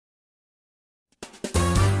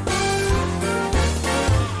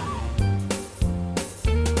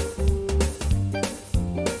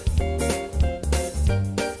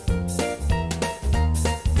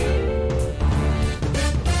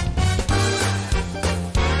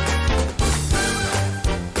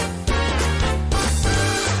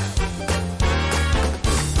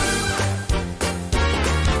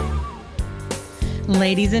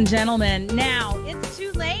Ladies and gentlemen, now it's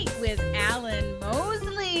too late with Alan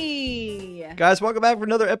Mosley. Guys, welcome back for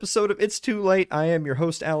another episode of It's Too Late. I am your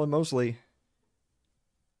host, Alan Mosley.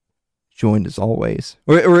 Joined as always,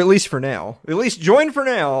 or at least for now, joined for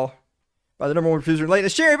now by the number one producer in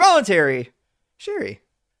latest, Sherry Voluntary. Sherry,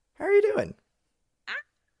 how are you doing?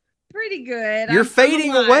 Pretty good. You're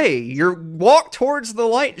fading away. You're walk towards the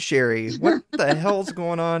light, Sherry. What the hell's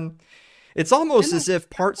going on? It's almost as if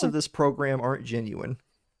parts of this program aren't genuine.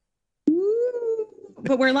 Ooh,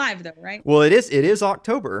 but we're live though, right? Well, it is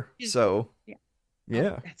October, so yeah.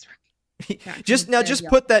 Oh, that's right. just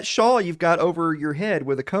put that shawl you've got over your head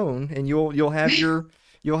with a cone, and you'll have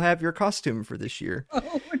your costume for this year.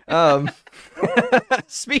 Oh, no.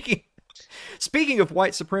 Speaking of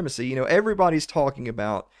white supremacy, everybody's talking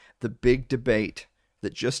about the big debate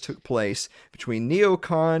that just took place between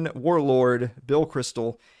neocon warlord Bill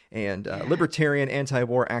Kristol and libertarian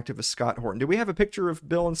anti-war activist Scott Horton. Do we have a picture of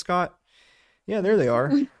Bill and Scott? Yeah, there they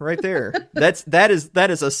are, right there. That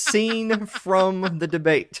is a scene from the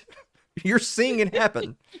debate. You're seeing it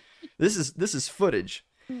happen. This is footage.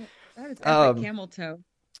 That is epic camel toe.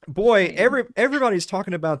 Boy, everybody's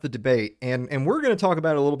talking about the debate, and we're going to talk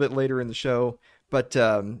about it a little bit later in the show. But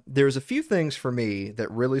there's a few things for me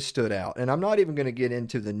that really stood out, and I'm not even going to get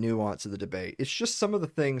into the nuance of the debate. It's just some of the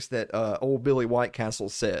things that old Billy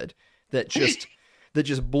Whitecastle said that just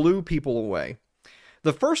blew people away.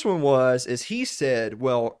 The first one is he said,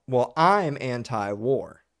 well, I'm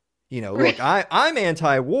anti-war. Look, I'm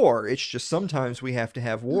anti-war. It's just sometimes we have to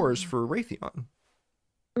have wars for Raytheon.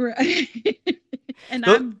 Right. And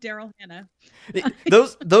I'm Daryl Hannah.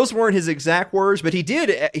 those weren't his exact words, but he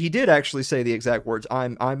did actually say the exact words.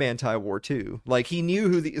 I'm anti-war too. Like he knew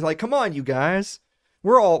who come on, you guys.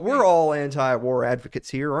 We're all anti-war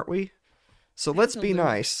advocates here, aren't we? So let's be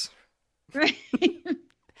nice. Right.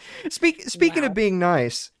 Speaking of being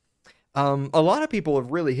nice, a lot of people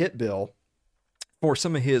have really hit Bill for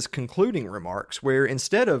some of his concluding remarks, where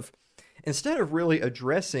instead of really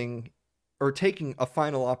addressing or taking a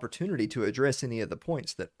final opportunity to address any of the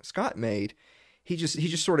points that Scott made, he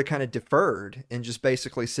just sort of kind of deferred and just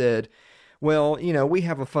basically said, well, we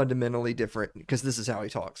have a fundamentally different, because this is how he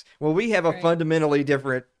talks. Well, we have a fundamentally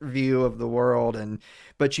different view of the world,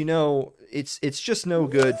 but it's just no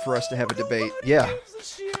good for us to have a debate. Yeah.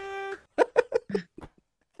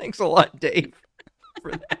 Thanks a lot, Dave, for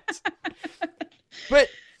that. But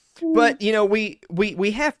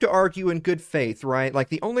we have to argue in good faith, right? Like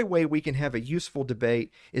the only way we can have a useful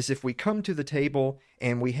debate is if we come to the table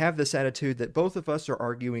and we have this attitude that both of us are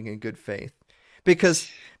arguing in good faith. Because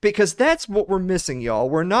that's what we're missing, y'all.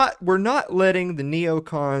 We're not letting the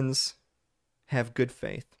neocons have good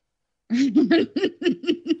faith.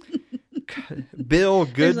 Bill,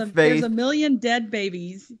 good faith. There's a million dead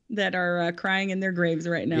babies that are crying in their graves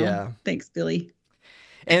right now. Yeah. Thanks, Billy.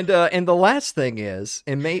 And the last thing is,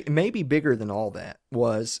 and maybe bigger than all that,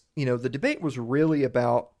 was, the debate was really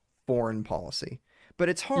about foreign policy. But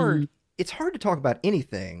it's hard to talk about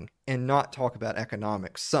anything and not talk about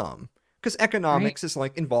economics some. Because economics is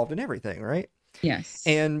involved in everything, right? Yes.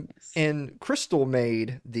 And Kristol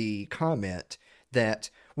made the comment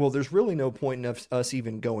that, well, there's really no point in us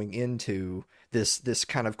even going into this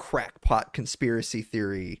kind of crackpot conspiracy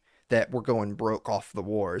theory that we're going broke off the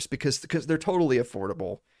wars because they're totally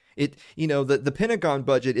affordable. The Pentagon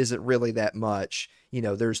budget isn't really that much.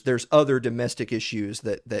 There's other domestic issues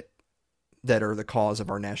that are the cause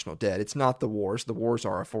of our national debt. It's not the wars. The wars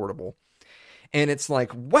are affordable. And it's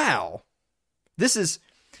like, wow, this is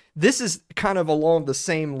kind of along the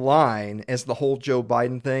same line as the whole Joe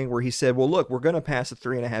Biden thing where he said, well, look, we're going to pass a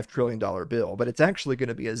 $3.5 trillion bill, but it's actually going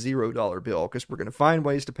to be a $0 bill because we're going to find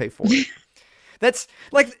ways to pay for it. That's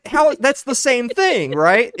that's the same thing,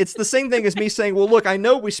 right? It's the same thing as me saying, well, look, I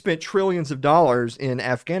know we spent trillions of dollars in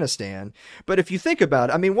Afghanistan, but if you think about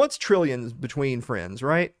it, I mean, what's trillions between friends,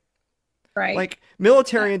 right? Right. Like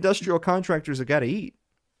military industrial contractors have got to eat.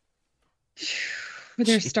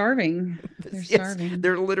 They're starving. They're starving. Yes,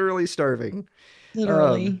 they're literally starving.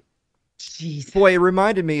 Literally. Jeez. Boy, it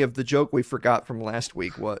reminded me of the joke we forgot from last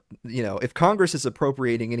week. If Congress is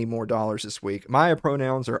appropriating any more dollars this week, my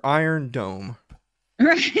pronouns are Iron Dome.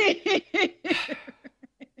 Right.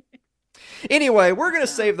 Anyway, we're going to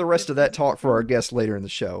save the rest of that talk for our guest later in the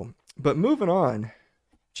show. But moving on,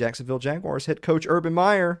 Jacksonville Jaguars head coach Urban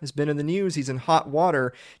Meyer has been in the news. He's in hot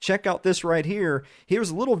water. Check out this right here. Here's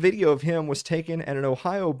a little video of him was taken at an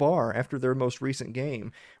Ohio bar after their most recent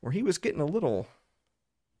game, where he was getting a little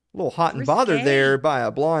hot and bothered there by a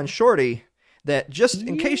blonde shorty that, just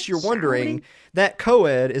in case you're wondering, that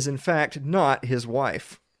co-ed is in fact not his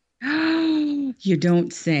wife. You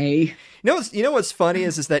don't say. You know what's funny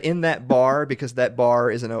is that in that bar, because that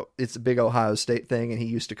bar it's a big Ohio State thing, and he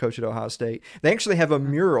used to coach at Ohio State. They actually have a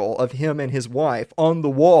mural of him and his wife on the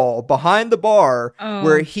wall behind the bar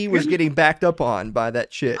where he was getting backed up on by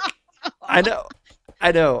that chick. I know.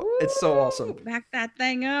 It's so awesome. Back that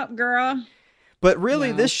thing up, girl. But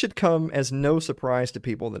really, this should come as no surprise to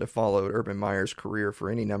people that have followed Urban Meyer's career for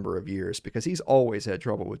any number of years, because he's always had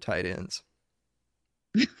trouble with tight ends.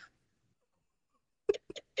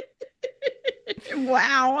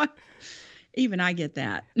 Wow. Even I get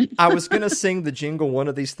that. I was going to sing the jingle, one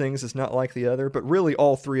of these things is not like the other, but really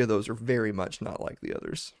all three of those are very much not like the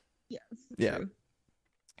others. Yes. Yeah. True.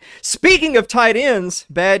 Speaking of tight ends,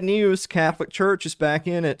 bad news, Catholic Church is back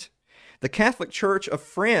in it. The Catholic Church of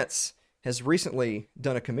France has recently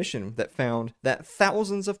done a commission that found that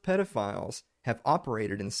thousands of pedophiles have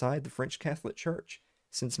operated inside the French Catholic Church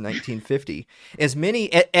since 1950. As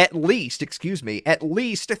many, at least 3,000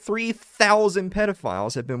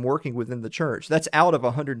 pedophiles have been working within the church. That's out of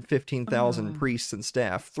 115,000 priests and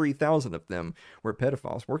staff. 3,000 of them were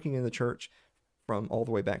pedophiles working in the church from all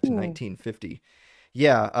the way back to 1950.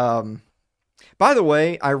 Yeah. By the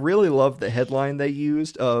way, I really love the headline they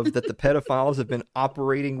used of that the pedophiles have been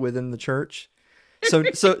operating within the church. So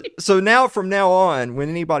now, from now on, when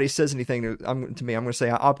anybody says anything to me, I'm going to say,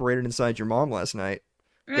 I operated inside your mom last night.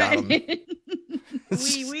 Got 'em.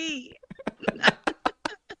 Oui.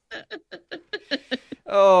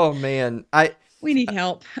 Oh man, We need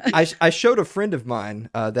help. I showed a friend of mine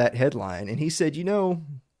that headline, and he said,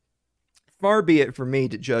 far be it for me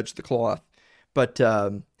to judge the cloth, but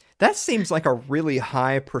that seems like a really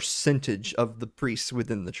high percentage of the priests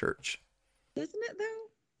within the church. Doesn't it though?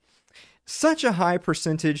 Such a high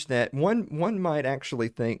percentage that one might actually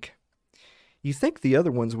think, you think the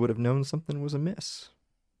other ones would have known something was amiss.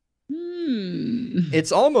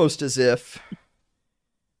 It's almost as if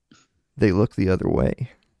they look the other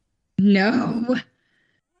way. No.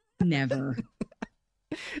 Never.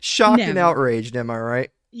 Shocked and outraged, am I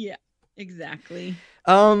right? Yeah, exactly.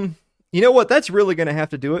 You know what? That's really going to have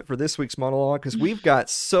to do it for this week's monologue, because we've got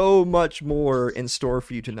so much more in store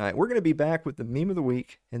for you tonight. We're going to be back with the meme of the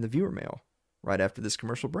week and the viewer mail right after this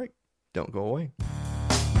commercial break. Don't go away.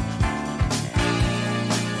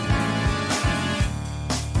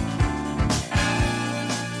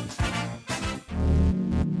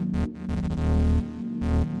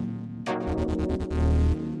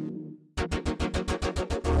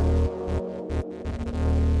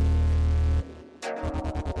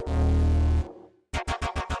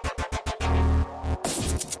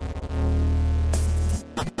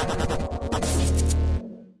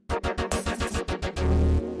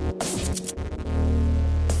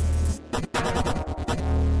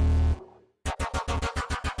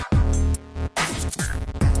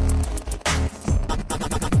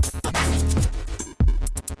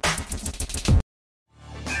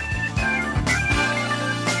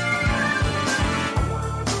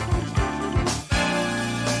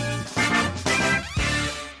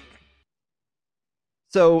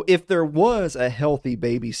 So if there was a healthy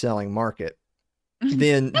baby selling market,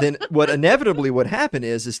 then what inevitably would happen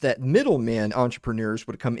is that middlemen entrepreneurs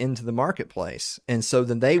would come into the marketplace. And so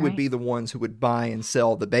then they would be the ones who would buy and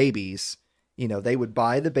sell the babies. They would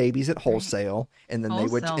buy the babies at wholesale, and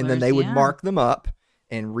then they would mark them up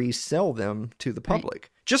and resell them to the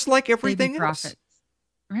public. Just like everything else. Profits.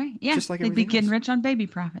 Right. Yeah. Just like they'd be getting else. rich on baby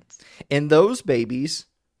profits. And those babies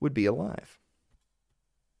would be alive.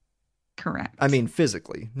 Correct. I mean,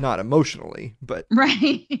 physically, not emotionally, but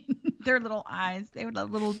right. Their little eyes, they would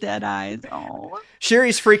have little dead eyes. Oh,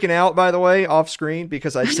 Sherry's freaking out, by the way, off screen,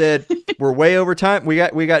 because I said we're way over time. We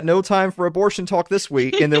got no time for abortion talk this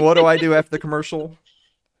week. And then what do I do after the commercial?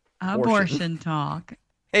 Abortion talk.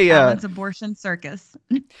 Hey, Alan's abortion circus.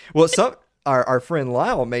 Well, our friend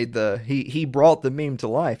Lyle made he brought the meme to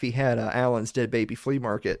life. He had Alan's dead baby flea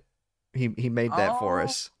market. He made that for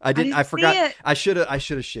us. I forgot. I should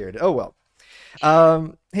have shared it. Oh well.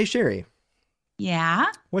 Hey Sherry. Yeah.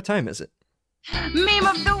 What time is it? Meme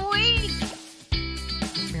of the week.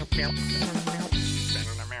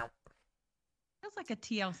 Feels like a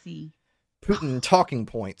TLC. Putin talking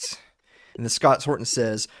points. And the Scott Horton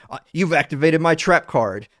says, "You've activated my trap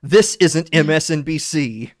card. This isn't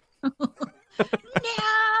MSNBC." No.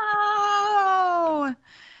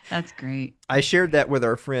 That's great. I shared that with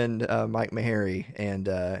our friend Mike Meharry, and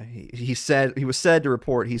he said he was sad to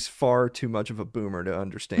report he's far too much of a boomer to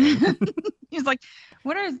understand. He's like,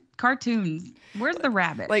 "What are cartoons? Where's the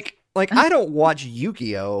rabbit?" Like I don't watch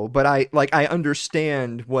Yu-Gi-Oh, but I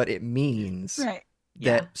understand what it means. Right.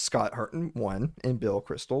 That Scott Horton won and Bill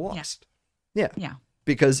Kristol lost. Yeah.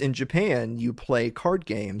 because in Japan you play card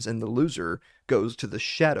games and the loser goes to the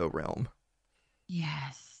Shadow Realm.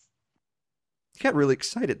 Yes. You got really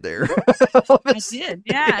excited there. I did.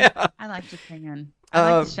 Yeah. Yeah. I like Japan.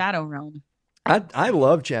 I like the Shadow Realm. I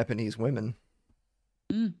love Japanese women.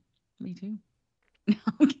 Me too.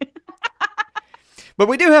 But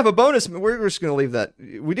we do have a bonus. We're just going to leave that.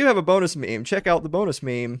 We do have a bonus meme. Check out the bonus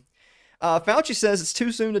meme. Fauci says it's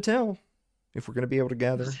too soon to tell if we're going to be able to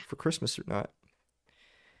gather for Christmas or not.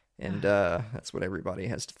 And that's what everybody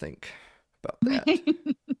has to think about that.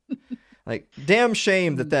 Like, damn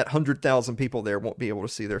shame that 100,000 people there won't be able to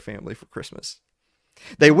see their family for Christmas.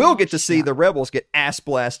 They will get to see the rebels get ass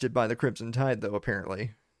blasted by the Crimson Tide, though,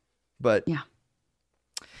 apparently. But yeah,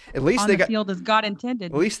 at least they got field as God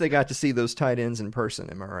intended. At least they got to see those tight ends in person.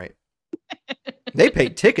 Am I right? They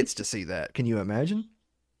paid tickets to see that. Can you imagine?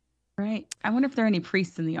 Right. I wonder if there are any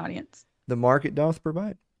priests in the audience. The market doth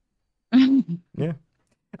provide. Yeah.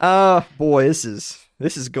 Boy, this is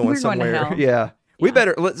going somewhere. Going to hell. Yeah. We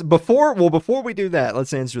better before we do that,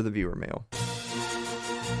 let's answer the viewer mail.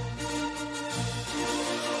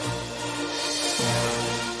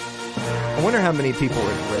 I wonder how many people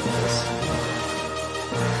have read this.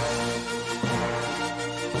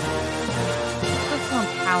 That sounds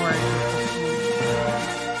Howard.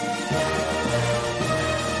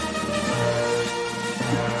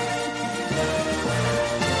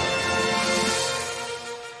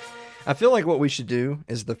 I feel like what we should do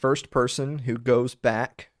is the first person who goes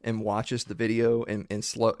back and watches the video in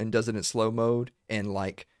slow and does it in slow mode and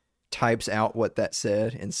like types out what that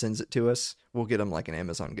said and sends it to us, we'll get them like an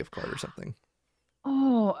Amazon gift card or something.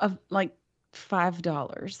 Oh, of like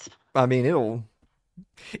 $5. I mean, it'll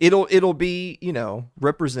be,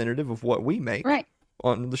 representative of what we make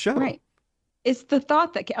on the show. Right. It's the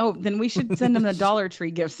thought that then we should send them the Dollar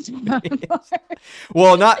Tree gifts.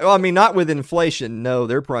 Well, not with inflation. No,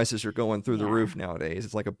 their prices are going through the roof nowadays.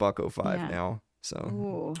 It's like $1.05 now.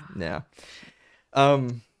 So yeah.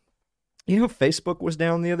 Facebook was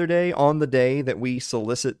down the other day on the day that we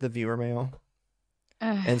solicit the viewer mail.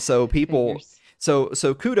 And so people so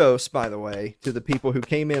kudos, by the way, to the people who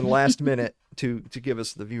came in last minute to give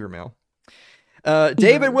us the viewer mail.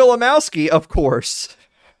 David Wilimowski, of course.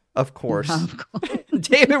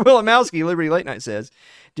 David Wilimowski, Liberty Late Night says,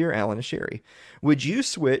 "Dear Alan and Sherry, would you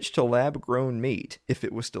switch to lab-grown meat if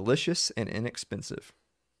it was delicious and inexpensive?"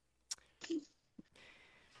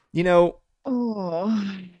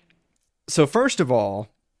 So first of all,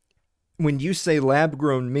 when you say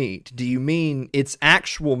lab-grown meat, do you mean it's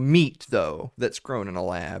actual meat, though, that's grown in a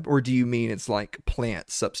lab? Or do you mean it's like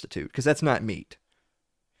plant substitute? Because that's not meat.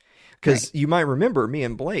 Because you might remember me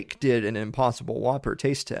and Blake did an Impossible Whopper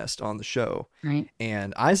taste test on the show. Right.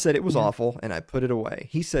 And I said it was awful, and I put it away.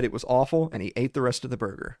 He said it was awful, and he ate the rest of the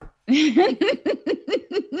burger.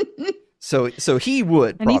 So he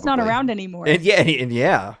would, and he's not around anymore. And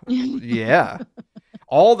yeah.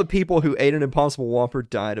 All the people who ate an Impossible Whopper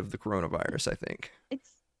died of the coronavirus, I think.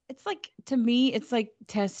 It's like, to me, it's like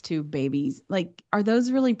test tube babies. Like, are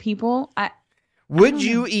those really people? Would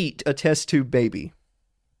you eat a test tube baby?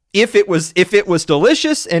 If it was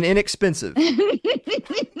delicious and inexpensive.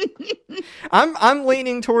 I'm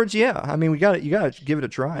leaning towards I mean, you gotta give it a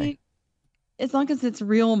try. As long as it's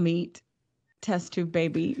real meat, test tube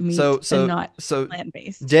baby meat, and not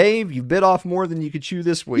plant-based. Dave, you bit off more than you could chew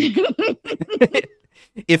this week.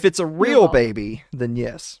 If it's a real baby, then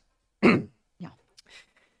yes. Yeah.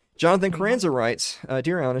 Jonathan Carranza writes,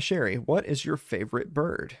 "Dear Anna Sherry, what is your favorite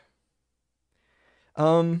bird?"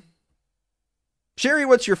 Sherry,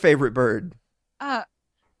 what's your favorite bird?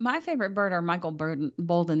 My favorite bird are Michael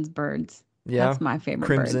Bolden's birds. Yeah, that's my favorite.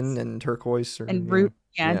 Crimson birds. And turquoise,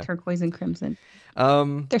 turquoise and crimson.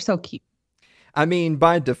 They're so cute. I mean,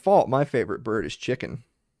 by default, my favorite bird is chicken.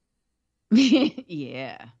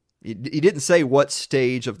 Yeah. You didn't say what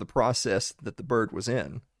stage of the process that the bird was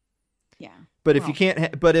in. Yeah. But if you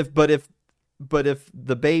can't, but if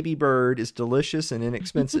the baby bird is delicious and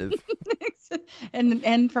inexpensive,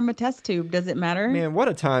 and from a test tube, does it matter? Man, what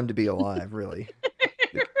a time to be alive, really.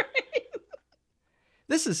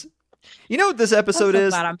 This is, what this episode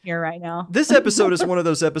is? Glad I'm here right now. This episode is one of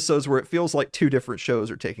those episodes where it feels like two different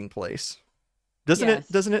shows are taking place.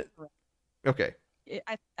 Doesn't it? Okay.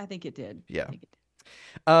 I think it did. Yeah.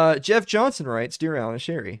 Jeff Johnson writes, "Dear Alan and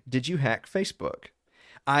Sherry, did you hack Facebook?"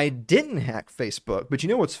 I didn't hack Facebook, but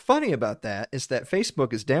what's funny about that is that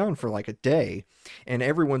Facebook is down for like a day, and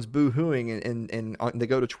everyone's boo-hooing, and they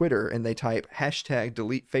go to Twitter and they type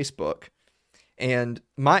 #delete Facebook, And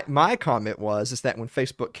my comment is that when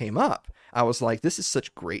Facebook came up, I was like, this is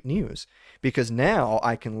such great news, because now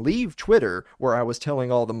I can leave Twitter, where I was telling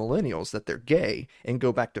all the millennials that they're gay, and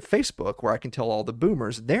go back to Facebook, where I can tell all the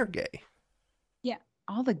boomers they're gay. Yeah,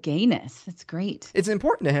 all the gayness. That's great. It's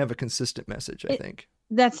important to have a consistent message, I think.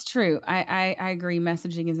 That's true. I agree.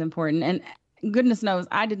 Messaging is important. And goodness knows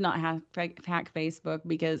I did not hack Facebook,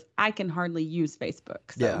 because I can hardly use Facebook.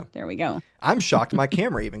 So there we go. I'm shocked my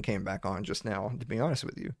camera even came back on just now, to be honest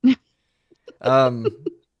with you.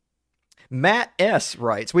 Matt S.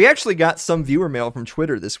 writes, we actually got some viewer mail from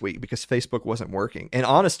Twitter this week because Facebook wasn't working. And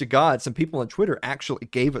honest to God, some people on Twitter actually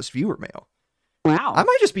gave us viewer mail. Wow. I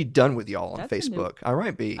might just be done with y'all on Facebook. I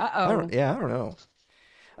might be. Uh-oh. I don't know.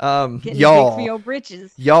 Getting y'all. Big for your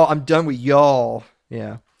britches. Y'all, I'm done with y'all.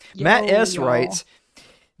 Yeah. Matt S. y'all. writes,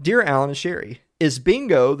 Dear Alan and Sherry, is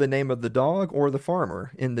Bingo the name of the dog or the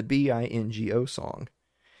farmer in the Bingo song?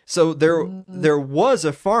 So there was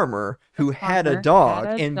a farmer who had a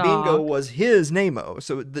dog, and Bingo was his name-o.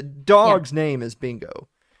 So the dog's name is Bingo.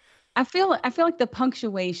 I feel like the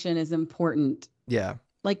punctuation is important. Yeah.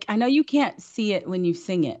 Like, I know you can't see it when you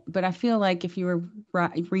sing it, but I feel like if you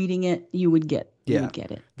were reading it, you would get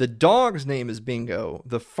it. The dog's name is Bingo.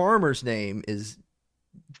 The farmer's name is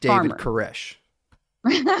David Koresh.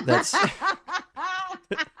 That's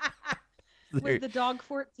Was the dog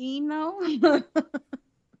 14 though?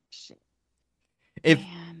 Shit.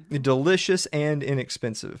 Delicious and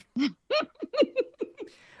inexpensive.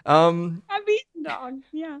 I've eaten dog.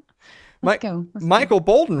 Yeah. Let's go. Michael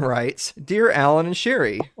Bolden writes, Dear Alan and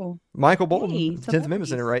Sherry. Michael Bolden, 10th Amendment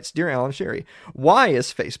Center, writes, Dear Alan and Sherry, why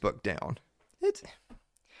is Facebook down?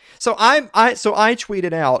 So I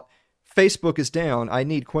tweeted out, Facebook is down, I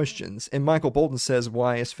need questions. And Michael Bolden says,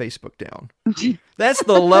 why is Facebook down? That's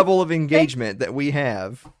the level of engagement that we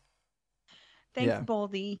have. Thanks,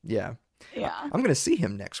 Boldy. Yeah. Yeah. I'm going to see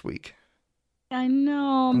him next week. I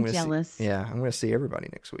know. I'm jealous. I'm going to see everybody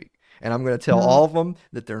next week. And I'm going to tell all of them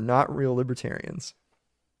that they're not real libertarians.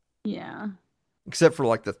 Yeah. Except for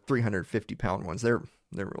like the 350-pound ones. They're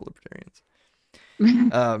real libertarians.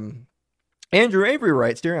 Andrew Avery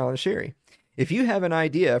writes, Dear Alan and Sherry, if you have an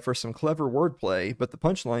idea for some clever wordplay, but the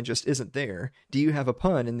punchline just isn't there, do you have a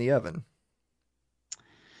pun in the oven?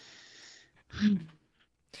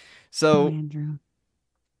 So, Andrew.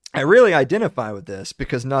 I really identify with this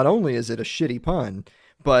because not only is it a shitty pun,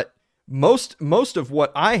 but most of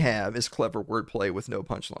what I have is clever wordplay with no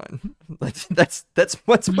punchline. That's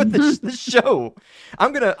what's with this show.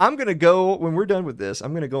 I'm gonna go when we're done with this.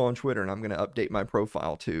 I'm gonna go on Twitter and I'm gonna update my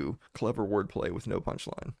profile to clever wordplay with no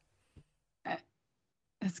punchline.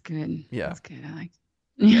 That's good. Yeah, that's good. I like.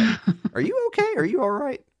 Yeah. Are you okay? Are you all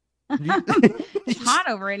right? It's hot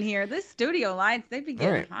over in here. This studio lights, they be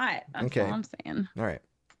getting hot. That's all I'm saying. All right.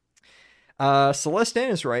 Celeste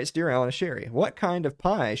Dennis writes, Dear Alan and Sherry, what kind of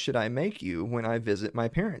pie should I make you when I visit my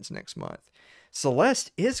parents next month?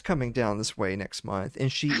 Celeste is coming down this way next month,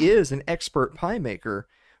 and she is an expert pie maker.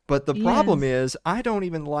 But the problem is, I don't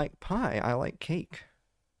even like pie. I like cake.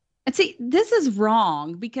 And see, this is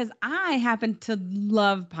wrong because I happen to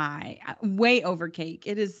love pie way over cake.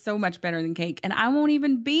 It is so much better than cake, and I won't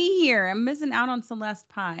even be here. I'm missing out on Celeste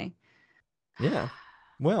pie. Yeah.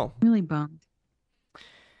 Well. I'm really bummed.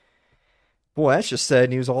 Boy, that's just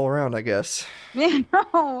sad news all around, I guess. Yeah, no,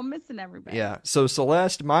 I'm missing everybody. Yeah. So,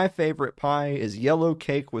 Celeste, my favorite pie is yellow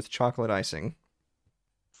cake with chocolate icing.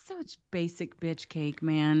 Such basic bitch cake,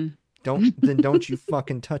 man. Don't you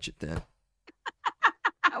fucking touch it then.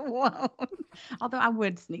 I won't. Although I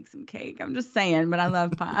would sneak some cake. I'm just saying, but I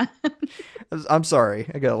love pie. I'm sorry.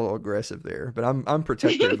 I got a little aggressive there, but I'm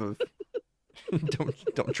protective of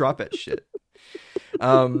don't drop that shit.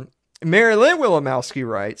 Mary Lynn Willimowski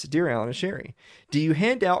writes, Dear Alan and Sherry, do you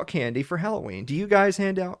hand out candy for Halloween? Do you guys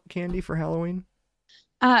hand out candy for Halloween?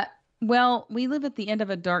 Well, we live at the end of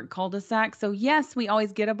a dark cul-de-sac, so yes, we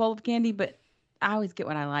always get a bowl of candy, but I always get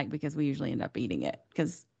what I like because we usually end up eating it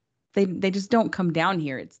because they just don't come down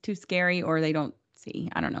here. It's too scary or they don't see.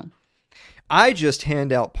 I don't know. I just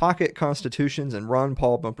hand out pocket constitutions and Ron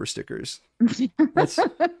Paul bumper stickers. That's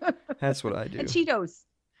what I do. And Cheetos.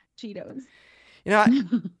 You know,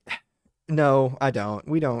 no, I don't.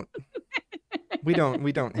 We don't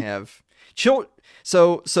have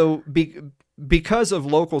because of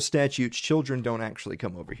local statutes, children don't actually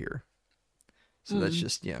come over here. So that's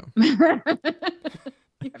just, you know.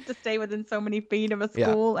 You have to stay within so many feet of a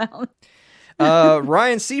school. Yeah.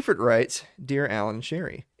 Ryan Seifert writes, Dear Alan and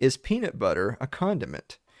Sherry, is peanut butter a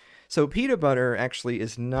condiment? So peanut butter actually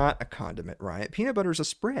is not a condiment, right? Peanut butter is a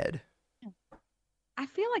spread. I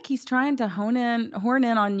feel like he's trying to horn in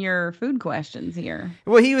on your food questions here.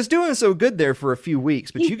 Well, he was doing so good there for a few weeks,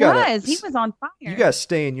 but He was on fire. You gotta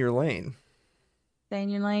stay in your lane. Stay in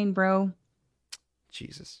your lane, bro.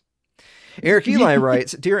 Jesus. Eric Eli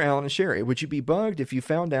writes, Dear Alan and Sherry, would you be bugged if you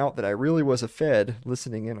found out that I really was a Fed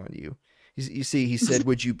listening in on you? You see, he said,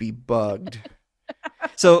 would you be bugged?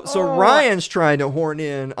 So Ryan's trying to horn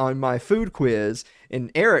in on my food quiz, and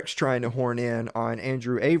Eric's trying to horn in on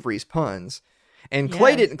Andrew Avery's puns. And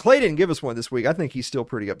Clay didn't give us one this week. I think he's still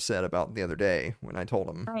pretty upset about the other day when I told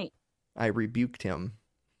him. Right. I rebuked him.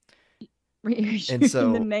 And so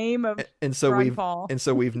in the name of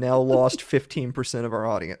we've now lost 15% of our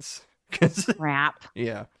audience. Crap.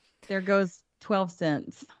 Yeah. There goes 12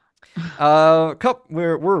 cents. We're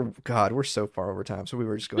so far over time, so we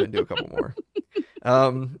were just going to do a couple more.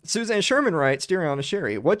 Suzanne Sherman writes, Dear Alan and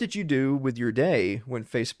Sherry, what did you do with your day when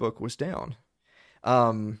Facebook was down?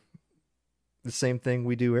 The same thing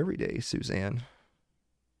we do every day, Suzanne.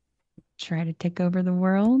 Try to take over the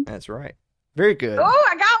world. That's right. Very good. Oh,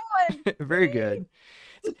 I got one. Very good.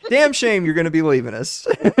 Damn shame you're going to be leaving us.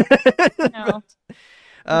 No.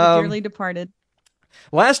 Dearly departed.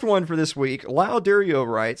 Last one for this week. Lyle Durio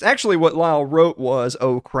writes, actually what Lyle wrote was,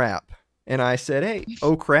 oh crap. And I said, hey,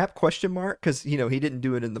 oh crap, ? Because, he didn't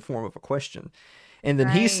do it in the form of a question. And then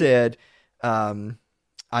he said,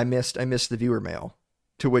 I missed the viewer mail.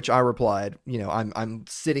 To which I replied, I'm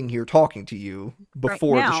sitting here talking to you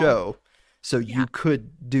before the show, so you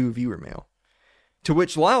could do viewer mail. To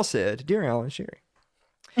which Lyle said, Dear Alan and Sherry,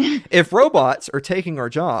 if robots are taking our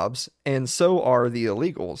jobs, and so are the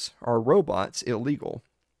illegals, are robots illegal?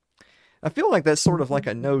 I feel like that's sort of like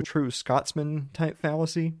a no true Scotsman type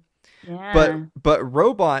fallacy. Yeah. But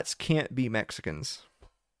robots can't be Mexicans.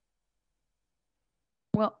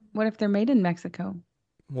 Well, what if they're made in Mexico?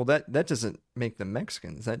 Well, that doesn't make them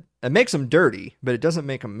Mexicans. That makes them dirty, but it doesn't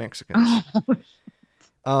make them Mexicans.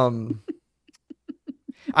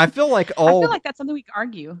 I feel like that's something we can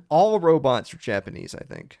argue. All robots are Japanese, I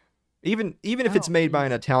think. Even if it's made by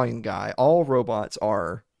an Italian guy, all robots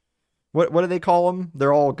are. What do they call them?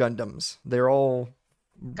 They're all Gundams. They're all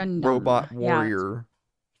robot warrior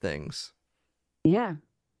things. Yeah.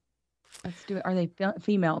 Let's do it. Are they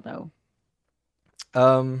female though?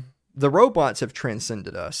 The robots have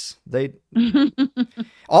transcended us.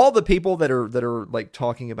 All the people that are like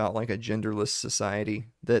talking about like a genderless society,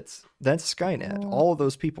 that's Skynet. All of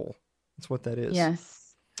those people. That's what that is.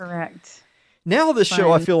 Yes, correct. Now this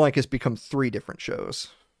show I feel like has become 3 different shows.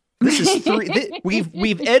 This is 3.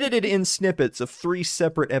 We've edited in snippets of 3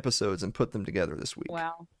 separate episodes and put them together this week.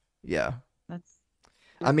 Wow. Yeah. That's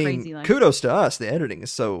crazy, kudos to us. The editing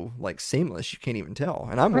is so like seamless you can't even tell.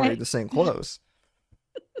 And I'm wearing the same clothes.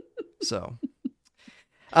 So,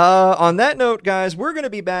 on that note, guys, we're going to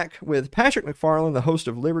be back with Patrick McFarland, the host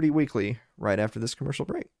of Liberty Weekly, right after this commercial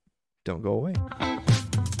break. Don't go away.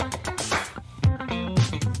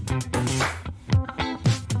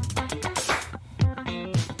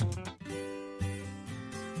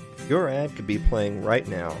 Your ad could be playing right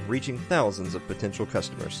now, reaching thousands of potential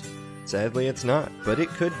customers. Sadly, it's not, but it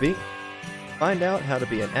could be. Find out how to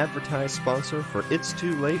be an advertised sponsor for It's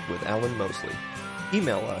Too Late with Alan Mosley.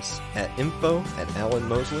 Email us at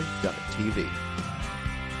info@alanmosley.tv.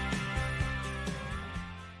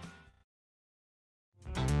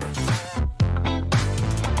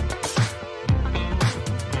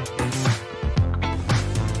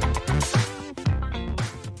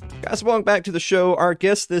 Guys, welcome back to the show. Our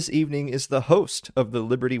guest this evening is the host of the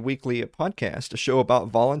Liberty Weekly podcast, a show about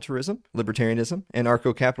voluntarism, libertarianism,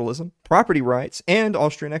 anarcho-capitalism, property rights, and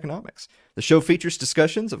Austrian economics. The show features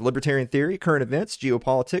discussions of libertarian theory, current events,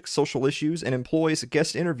 geopolitics, social issues, and employs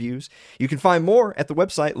guest interviews. You can find more at the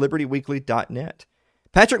website libertyweekly.net.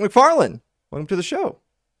 Patrick McFarland, welcome to the show.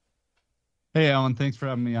 Hey, Alan, thanks for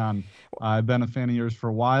having me on. I've been a fan of yours for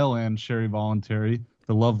a while, and Sherry Voluntary,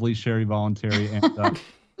 the lovely Sherry Voluntary, and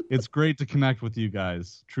it's great to connect with you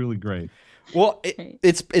guys. Truly great. Well,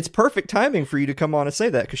 it's perfect timing for you to come on and say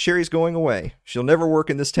that, because Sherry's going away. She'll never work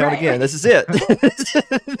in this town again. This is it.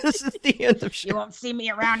 This is the end of Sherry. You won't see me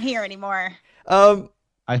around here anymore. Go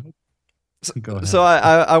ahead. So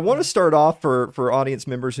I want to start off for audience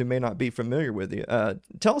members who may not be familiar with you.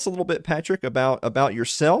 Tell us a little bit, Patrick, about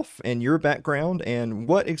yourself and your background, and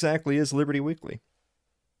what exactly is Liberty Weekly.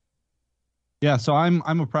 Yeah, so I'm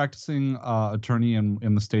a practicing attorney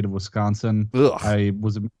in the state of Wisconsin. Ugh. I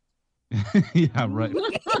was yeah, right.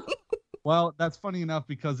 Well, that's funny enough,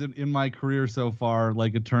 because in my career so far,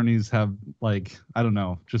 like, attorneys have, like, I don't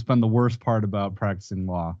know, just been the worst part about practicing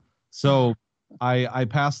law. So I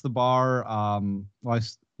passed the bar.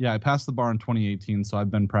 I passed the bar in 2018, so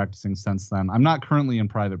I've been practicing since then. I'm not currently in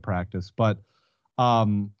private practice, but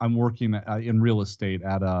I'm working in real estate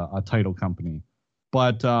at a title company.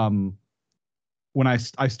 But when I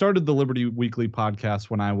started the Liberty Weekly podcast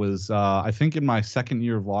when I was, I think, in my second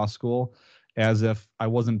year of law school, as if I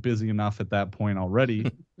wasn't busy enough at that point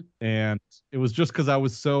already. And it was just because I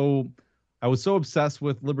was so obsessed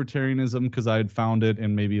with libertarianism because I had found it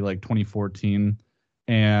in maybe like 2014.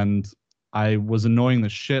 And I was annoying the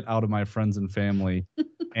shit out of my friends and family.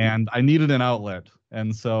 And I needed an outlet.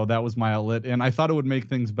 And so that was my outlet. And I thought it would make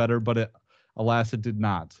things better, but alas, it did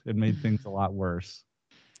not. It made things a lot worse.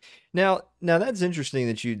 Now that's interesting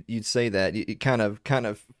that you'd say that. You kind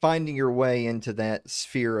of finding your way into that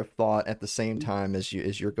sphere of thought at the same time as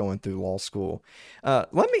you're going through law school.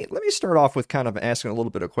 Let me start off with kind of asking a little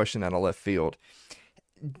bit of question out of left field.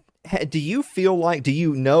 Do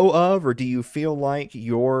you know of, or do you feel like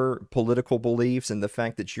your political beliefs and the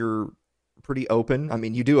fact that you're pretty open? I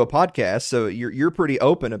mean, you do a podcast, so you're pretty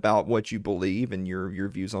open about what you believe and your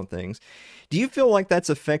views on things. Do you feel like that's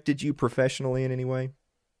affected you professionally in any way?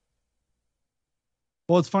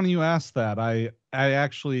 Well, it's funny you asked that. I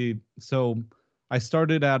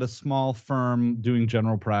started at a small firm doing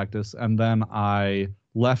general practice, and then I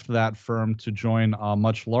left that firm to join a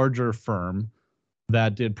much larger firm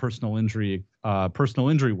that did personal injury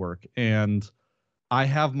work. And I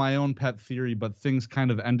have my own pet theory, but things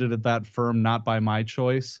kind of ended at that firm, not by my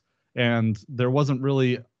choice. And there wasn't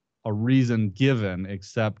really a reason given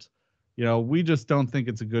except, we just don't think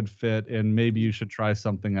it's a good fit and maybe you should try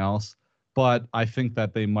something else. But I think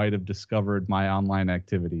that they might have discovered my online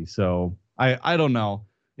activity. So I don't know.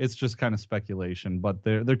 It's just kind of speculation, but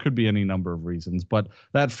there could be any number of reasons. But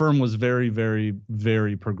that firm was very, very,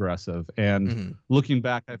 very progressive. And looking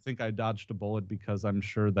back, I think I dodged a bullet because I'm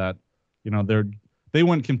sure that, they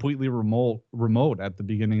went completely remote at the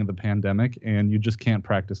beginning of the pandemic, and you just can't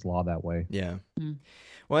practice law that way. Yeah.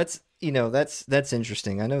 Well, that's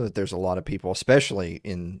interesting. I know that there's a lot of people, especially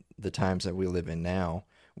in the times that we live in now,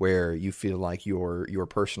 where you feel like your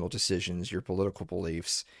personal decisions, your political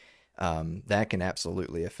beliefs, that can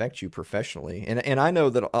absolutely affect you professionally. And I know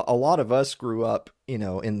that a lot of us grew up,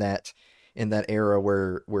 in that era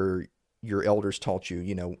where your elders taught you,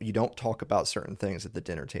 you don't talk about certain things at the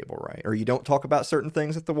dinner table, right? Or you don't talk about certain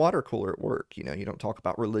things at the water cooler at work. You don't talk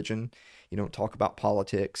about religion. You don't talk about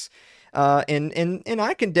politics. And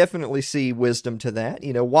I can definitely see wisdom to that.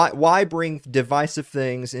 Why bring divisive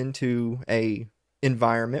things into a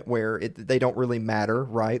environment where they don't really matter,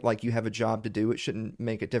 right? Like, you have a job to do, it shouldn't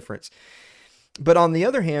make a difference. But on the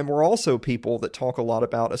other hand, we're also people that talk a lot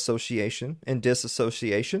about association and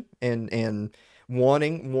disassociation and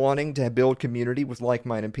wanting to build community with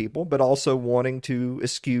like-minded people, but also wanting to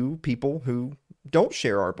eschew people who don't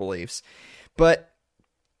share our beliefs. But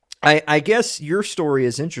I guess your story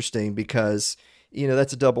is interesting because,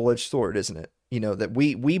 that's a double-edged sword, isn't it? That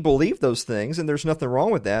we believe those things, and there's nothing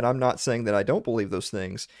wrong with that. I'm not saying that I don't believe those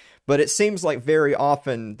things, but it seems like very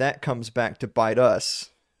often that comes back to bite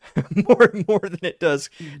us more than it does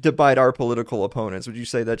to bite our political opponents. Would you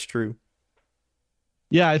say that's true?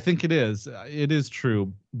 Yeah, I think it is. It is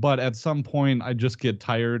true. But at some point, I just get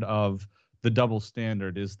tired of the double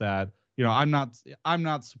standard. Is that, I'm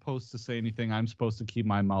not supposed to say anything. I'm supposed to keep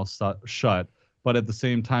my mouth shut. But at the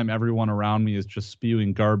same time, everyone around me is just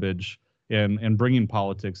spewing garbage and bringing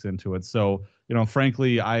politics into it. So,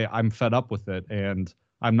 frankly, I'm fed up with it, and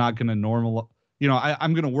I'm not going to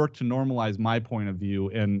I'm going to work to normalize my point of view.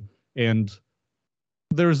 And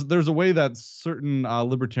there's a way that certain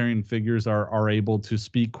libertarian figures are able to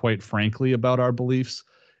speak quite frankly about our beliefs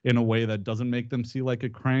in a way that doesn't make them seem like a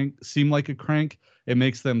crank. It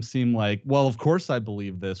makes them seem like, well, of course I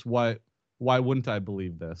believe this. Why wouldn't I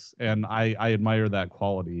believe this? And I admire that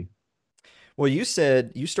quality. Well, you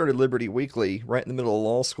said you started Liberty Weekly right in the middle of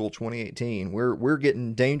law school, 2018. We're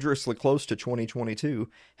getting dangerously close to 2022.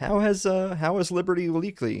 How has Liberty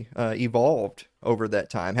Weekly evolved over that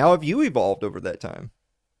time? How have you evolved over that time?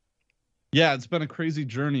 Yeah, it's been a crazy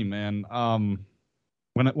journey, man.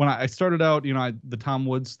 When I started out, the Tom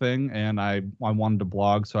Woods thing, and I wanted to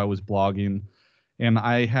blog, so I was blogging, and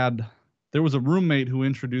there was a roommate who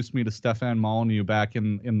introduced me to Stefan Molyneux back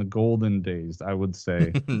in the golden days, I would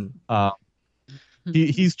say.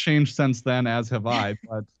 He's changed since then, as have I.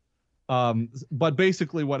 But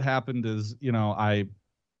basically, what happened is,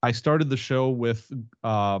 I started the show with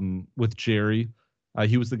Jerry.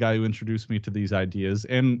 He was the guy who introduced me to these ideas,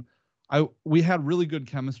 and we had really good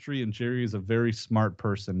chemistry. And Jerry is a very smart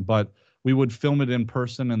person, but we would film it in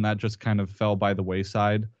person, and that just kind of fell by the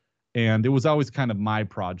wayside. And it was always kind of my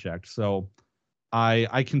project. So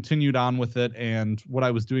I continued on with it, and what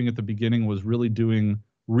I was doing at the beginning was really doing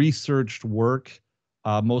researched work,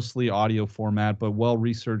 mostly audio format, but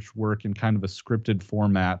well-researched work in kind of a scripted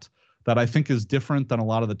format that I think is different than a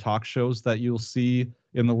lot of the talk shows that you'll see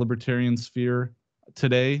in the libertarian sphere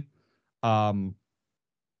today.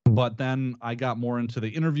 But then I got more into the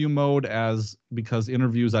interview mode because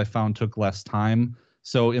interviews I found took less time.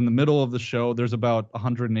 So in the middle of the show, there's about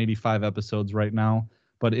 185 episodes right now.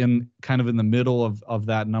 But in the middle of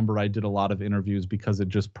that number, I did a lot of interviews because it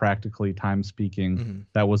just practically, time speaking,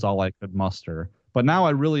 that was all I could muster. But now I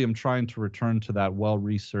really am trying to return to that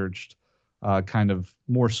well-researched, kind of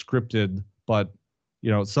more scripted, but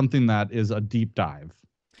something that is a deep dive.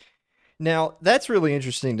 Now, that's really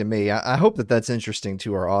interesting to me. I hope that that's interesting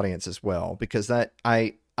to our audience as well, because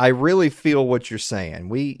I really feel what you're saying.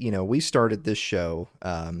 We started this show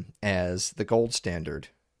as the gold standard,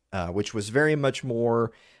 which was very much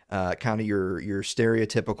more kind of your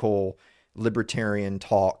stereotypical libertarian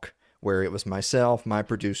talk, where it was myself, my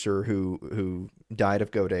producer, who died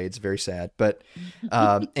of goat AIDS, very sad. But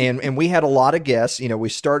and we had a lot of guests. We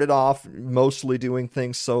started off mostly doing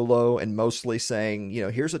things solo and mostly saying,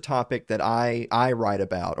 here's a topic that I write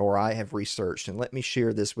about or I have researched, and let me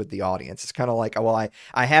share this with the audience. It's kind of like, well,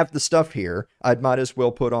 I have the stuff here. I might as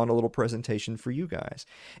well put on a little presentation for you guys.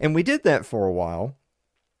 And we did that for a while,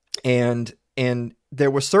 and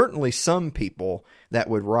there were certainly some people that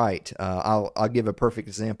would write. I'll give a perfect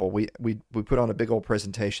example. We put on a big old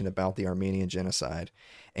presentation about the Armenian genocide,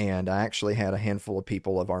 and I actually had a handful of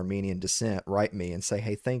people of Armenian descent write me and say,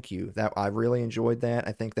 "Hey, thank you. That I really enjoyed that.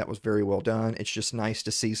 I think that was very well done. It's just nice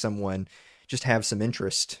to see someone just have some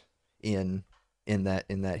interest in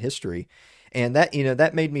that history," and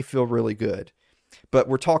that made me feel really good. But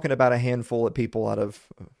we're talking about a handful of people out of,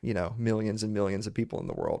 millions and millions of people in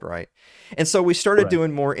the world, right? And so we started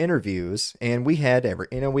doing more interviews, and we had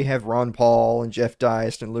we have Ron Paul and Jeff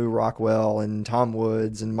Deist and Lou Rockwell and Tom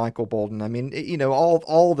Woods and Michael Bolden. I mean,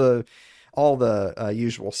 all the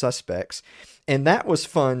usual suspects, and that was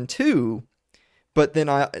fun too. But then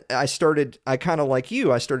I kind of like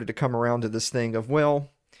you, I started to come around to this thing of, well,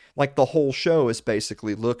 like the whole show is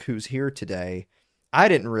basically, look who's here today. I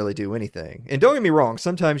didn't really do anything. And don't get me wrong,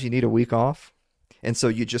 sometimes you need a week off. And so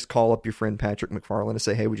you just call up your friend Patrick McFarland and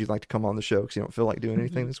say, "Hey, would you like to come on the show because you don't feel like doing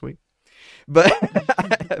anything this week?" But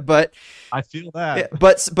I feel that.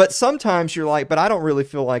 But sometimes you're like, but I don't really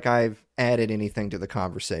feel like I've added anything to the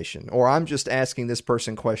conversation, or I'm just asking this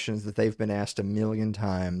person questions that they've been asked a million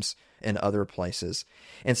times in other places.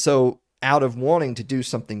 And so out of wanting to do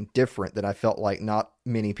something different that I felt like not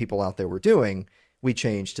many people out there were doing, we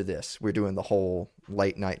changed to this. We're doing the whole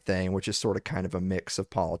late night thing, which is sort of kind of a mix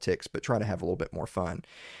of politics, but try to have a little bit more fun.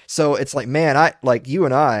 So it's like, man, I like you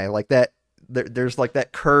and I like that. There's like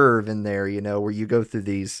that curve in there, where you go through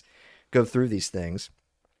these things.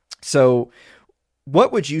 So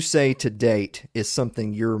what would you say to date is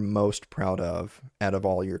something you're most proud of out of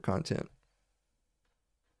all your content?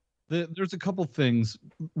 There's a couple things.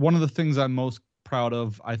 One of the things I'm most proud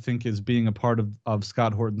of, I think, is being a part of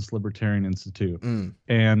Scott Horton's Libertarian Institute.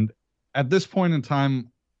 And at this point in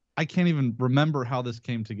time, I can't even remember how this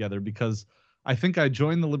came together, because I think I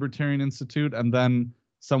joined the Libertarian Institute, and then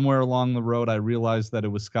somewhere along the road I realized that it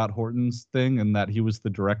was Scott Horton's thing and that he was the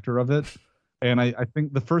director of it. And I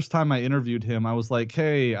think the first time I interviewed him, I was like,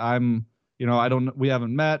 "Hey, we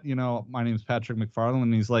haven't met, my name's Patrick McFarland."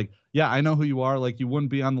 And he's like, "Yeah, I know who you are. Like, you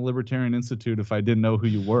wouldn't be on the Libertarian Institute if I didn't know who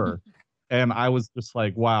you were." And I was just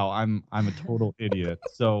like, wow, I'm a total idiot.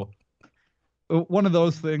 So one of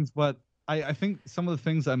those things. But I think some of the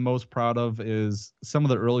things I'm most proud of is some of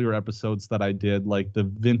the earlier episodes that I did, like the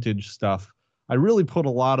vintage stuff. I really put a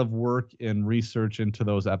lot of work and research into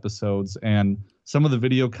those episodes, and some of the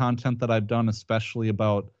video content that I've done, especially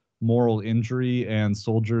about moral injury and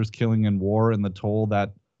soldiers killing in war and the toll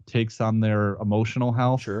that takes on their emotional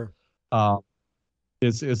health. Sure.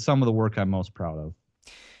 Is some of the work I'm most proud of.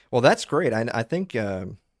 Well, that's great. I think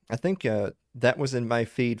that was in my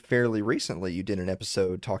feed fairly recently. You did an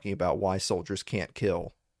episode talking about why soldiers can't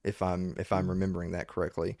kill, if I'm remembering that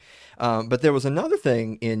correctly. But there was another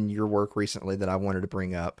thing in your work recently that I wanted to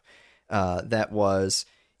bring up. That was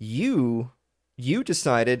you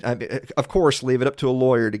decided. Of course, leave it up to a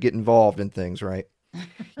lawyer to get involved in things, right?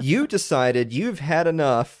 You decided you've had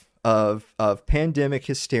enough of pandemic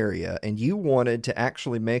hysteria, and you wanted to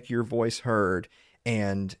actually make your voice heard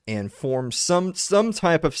and form some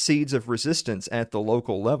type of seeds of resistance at the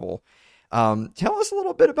local level. Tell us a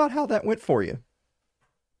little bit about how that went for you.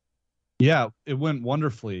 Yeah, it went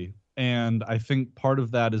wonderfully. And I think part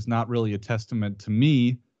of that is not really a testament to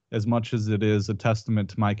me, as much as it is a testament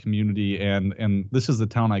to my community, and this is the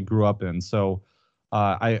town I grew up in. So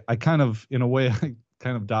I kind of, in a way, I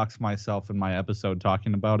kind of dox myself in my episode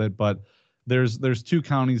talking about it, but there's two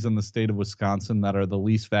counties in the state of Wisconsin that are the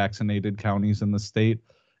least vaccinated counties in the state,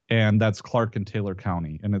 and that's Clark and Taylor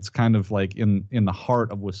County, and it's kind of like in the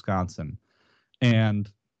heart of Wisconsin.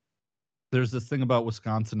 And there's this thing about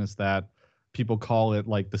Wisconsin is that people call it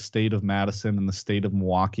like the state of Madison and the state of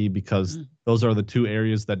Milwaukee because those are the two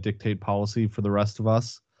areas that dictate policy for the rest of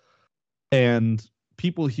us. And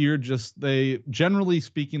people here they generally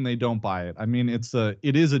speaking, they don't buy it. I mean, it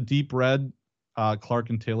is a deep red, Clark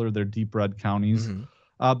and Taylor, they're deep red counties.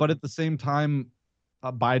 But at the same time,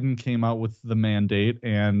 Biden came out with the mandate.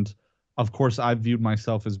 And of course, I've viewed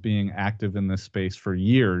myself as being active in this space for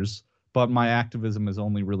years, but my activism has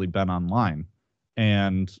only really been online.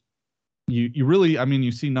 And you really, I mean,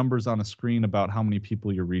 you see numbers on a screen about how many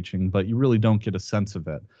people you're reaching, but you really don't get a sense of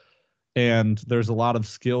it. And there's a lot of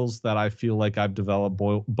skills that I feel like I've developed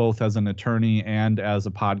both as an attorney and as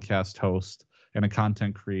a podcast host and a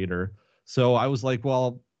content creator. So I was like,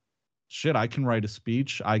 well, shit, I can write a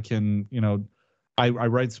speech. I can, I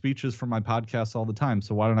write speeches for my podcast all the time.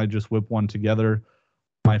 So why don't I just whip one together?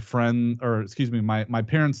 My parents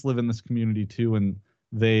live in this community too, and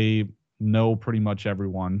they know pretty much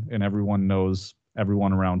everyone, and everyone knows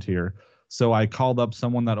everyone around here. So I called up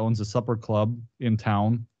someone that owns a supper club in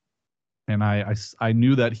town, and I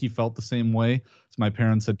knew that he felt the same way. So my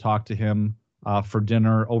parents had talked to him over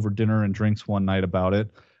dinner and drinks one night about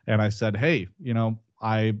it. And I said, hey,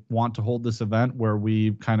 I want to hold this event where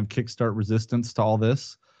we kind of kickstart resistance to all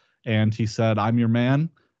this. And he said, I'm your man.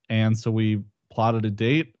 And so we plotted a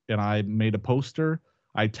date, and I made a poster.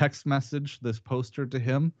 I text messaged this poster to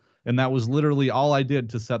him. And that was literally all I did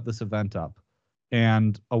to set this event up.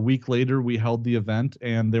 And a week later, we held the event,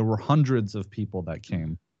 and there were hundreds of people that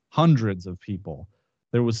came. Hundreds of people.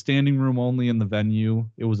 There was standing room only in the venue.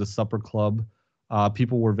 It was a supper club.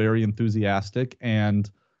 People were very enthusiastic,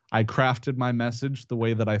 and I crafted my message the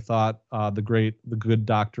way that I thought the good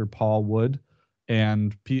Dr. Paul would,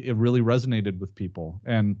 and it really resonated with people.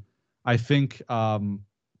 And I think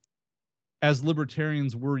as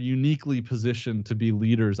libertarians, we're uniquely positioned to be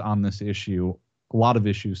leaders on this issue, a lot of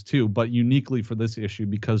issues too, but uniquely for this issue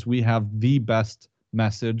because we have the best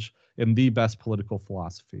message and the best political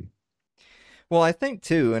philosophy. Well, I think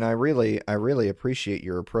too, and I really appreciate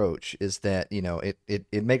your approach, is that,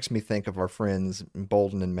 it makes me think of our friends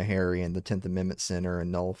Bolden and Meharry and the 10th Amendment Center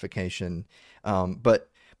and nullification,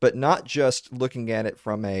 but not just looking at it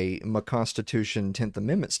from a Constitution 10th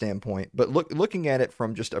Amendment standpoint, but looking at it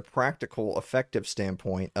from just a practical, effective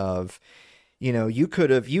standpoint of, you could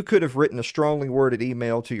have written a strongly worded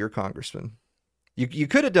email to your congressman. You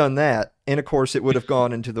could have done that, and of course it would have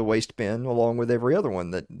gone into the waste bin along with every other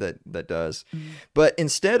one that does. But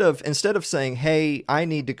instead of saying, "Hey, I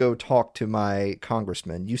need to go talk to my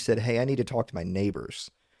congressman," you said, "Hey, I need to talk to my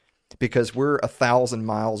neighbors." Because we're 1,000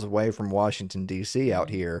 miles away from Washington, D.C. out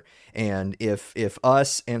here. And if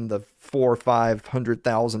us and the 400,000 or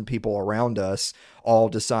 500,000 people around us all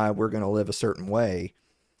decide we're going to live a certain way,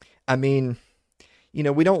 I mean,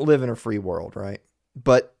 we don't live in a free world, right?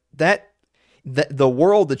 But the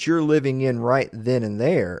world that you're living in right then and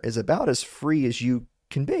there is about as free as you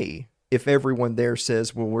can be. If everyone there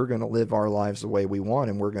says, well, we're going to live our lives the way we want,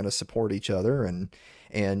 and we're going to support each other, and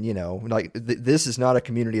this is not a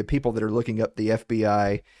community of people that are looking up the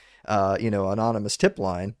FBI, anonymous tip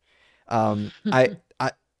line. I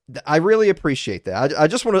really appreciate that. I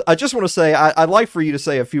just want to say, I'd like for you to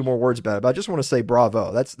say a few more words about it, but I just want to say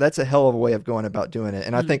bravo. That's a hell of a way of going about doing it.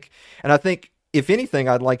 And I think if anything,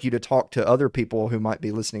 I'd like you to talk to other people who might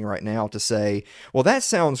be listening right now to say, well, that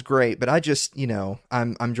sounds great, but I just,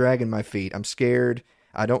 I'm dragging my feet. I'm scared.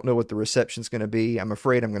 I don't know what the reception's going to be. I'm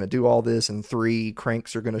afraid I'm going to do all this, and 3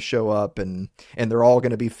 cranks are going to show up, and they're all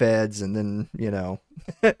going to be feds, and then,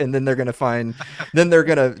 and then they're going to find, then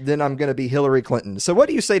I'm going to be Hillary Clinton. So what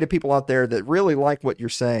do you say to people out there that really like what you're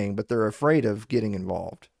saying, but they're afraid of getting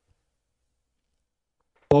involved?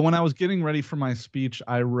 Well, when I was getting ready for my speech,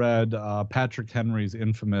 I read Patrick Henry's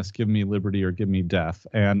infamous "Give me liberty or give me death."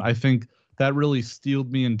 And I think that really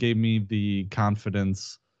steeled me and gave me the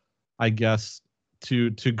confidence, I guess,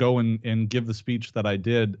 to go and give the speech that I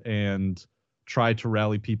did and try to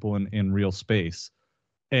rally people in real space.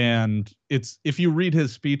 And if you read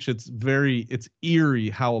his speech, it's eerie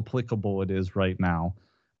how applicable it is right now.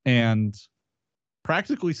 And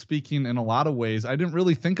practically speaking, in a lot of ways, I didn't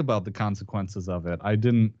really think about the consequences of it. I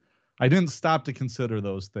didn't stop to consider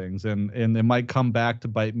those things, and it might come back to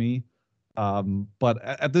bite me. But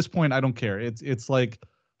at this point, I don't care. It's like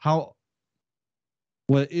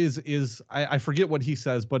What is I forget what he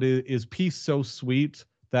says, but is peace so sweet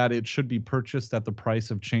that it should be purchased at the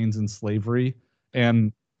price of chains and slavery?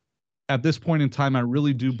 And at this point in time, I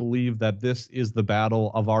really do believe that this is the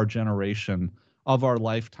battle of our generation, of our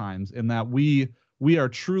lifetimes, and that we are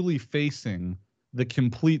truly facing the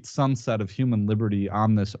complete sunset of human liberty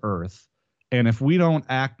on this earth. And if we don't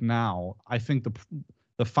act now, I think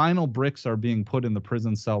the final bricks are being put in the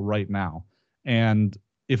prison cell right now. And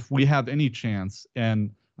if we have any chance,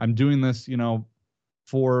 and I'm doing this,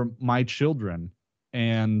 for my children,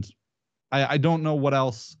 and I don't know what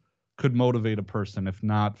else could motivate a person if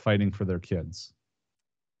not fighting for their kids.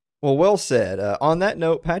 Well said. On that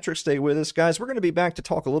note, Patrick, stay with us. Guys, we're going to be back to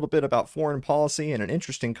talk a little bit about foreign policy and an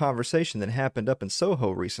interesting conversation that happened up in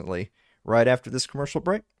Soho recently, right after this commercial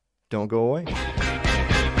break. Don't go away.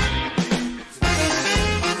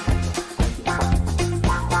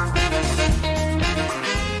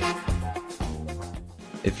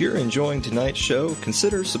 If you're enjoying tonight's show,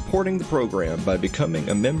 consider supporting the program by becoming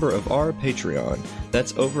a member of our Patreon.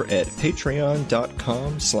 That's over at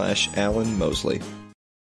patreon.com/Alan Mosley.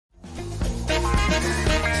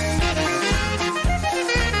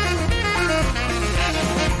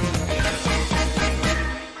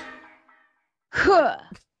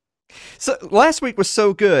 So last week was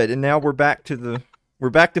so good, and now we're back to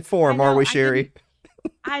form, are we, Sherry?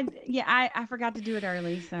 I forgot to do it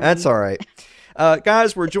early. So that's all right.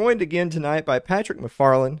 Guys, we're joined again tonight by Patrick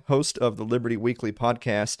McFarlane, host of the Liberty Weekly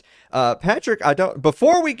podcast. Patrick,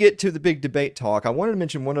 before we get to the big debate talk, I wanted to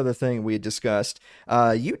mention one other thing we had discussed.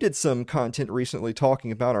 You did some content recently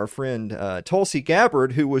talking about our friend Tulsi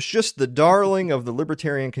Gabbard, who was just the darling of the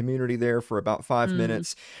libertarian community there for about 5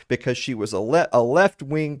 minutes because she was a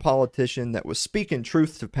left-wing politician that was speaking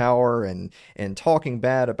truth to power and talking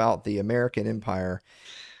bad about the American empire.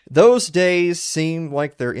 Those days seem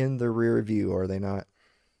like they're in the rear view, are they not?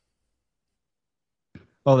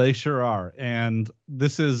 Oh, they sure are. And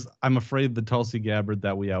this is, I'm afraid, the Tulsi Gabbard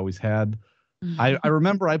that we always had. I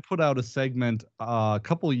remember I put out a segment a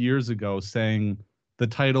couple of years ago saying the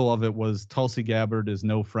title of it was Tulsi Gabbard is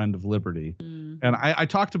no friend of liberty. And I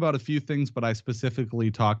talked about a few things, but I specifically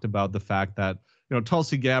talked about the fact that,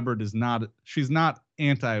 Tulsi Gabbard she's not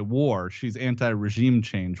anti-war. She's anti-regime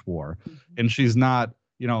change war. And she's not,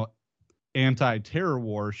 anti-terror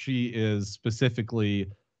war. She is specifically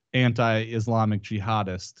anti-Islamic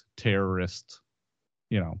jihadist terrorist,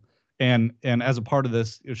 and as a part of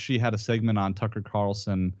this, she had a segment on Tucker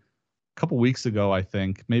Carlson a couple weeks ago, I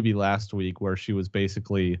think, maybe last week, where she was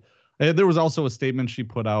basically, there was also a statement she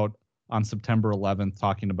put out on September 11th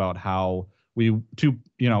talking about how two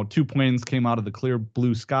planes came out of the clear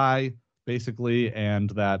blue sky, basically,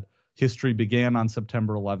 and that history began on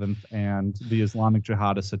September 11th, and the Islamic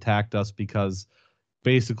jihadists attacked us because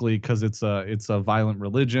it's a violent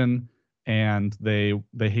religion, and they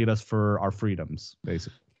hate us for our freedoms,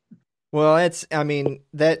 basically. Well,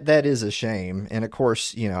 that is a shame. And of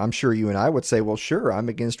course, I'm sure you and I would say, well, sure, I'm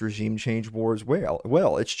against regime change war as well.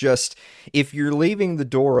 Well, it's just, if you're leaving the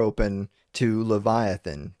door open to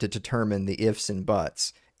Leviathan to determine the ifs and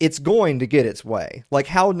buts, it's going to get its way. Like,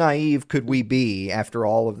 how naive could we be after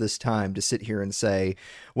all of this time to sit here and say,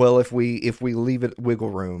 well, if we leave it wiggle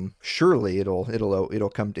room, surely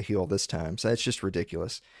it'll come to heel this time. So that's just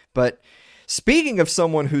ridiculous. But speaking of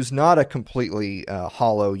someone who's not a completely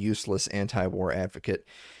hollow, useless anti-war advocate,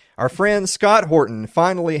 our friend Scott Horton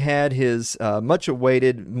finally had his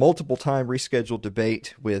much-awaited, multiple-time rescheduled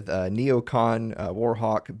debate with neocon war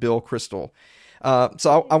hawk Bill Kristol.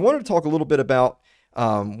 So I wanted to talk a little bit about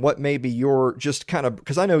what maybe your just kind of,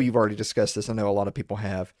 because I know you've already discussed this, I know a lot of people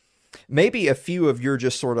have, maybe a few of your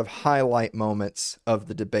just sort of highlight moments of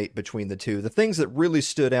the debate between the two, the things that really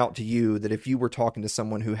stood out to you that if you were talking to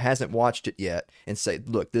someone who hasn't watched it yet and say,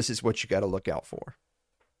 look, this is what you got to look out for.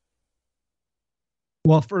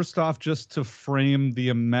 Well, first off, just to frame the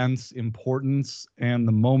immense importance and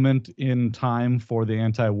the moment in time for the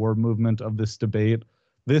anti-war movement of this debate,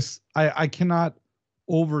 I cannot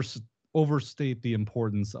overstate the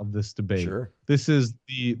importance of this debate. Sure. This is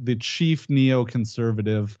the chief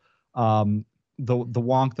neoconservative, the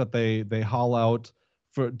wonk that they haul out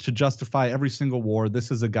to justify every single war.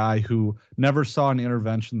 This is a guy who never saw an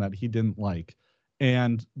intervention that he didn't like.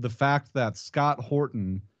 And the fact that Scott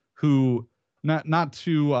Horton, who Scott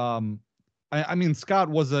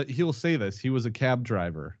he'll say this, he was a cab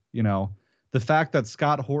driver, the fact that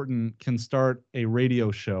Scott Horton can start a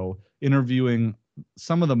radio show interviewing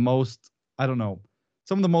some of the most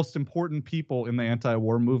important people in the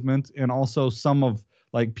anti-war movement, and also some of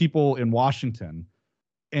people in Washington,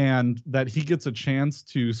 and that he gets a chance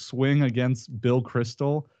to swing against Bill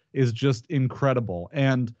Kristol is just incredible.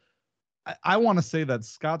 And I want to say that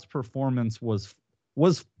Scott's performance was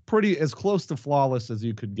pretty as close to flawless as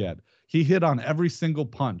you could get. He hit on every single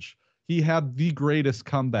punch. He had the greatest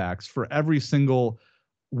comebacks for every single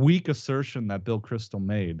weak assertion that Bill Kristol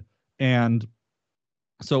made. And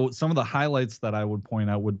so some of the highlights that I would point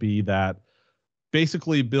out would be that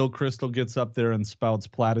basically Bill Kristol gets up there and spouts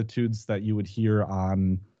platitudes that you would hear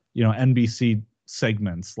on, NBC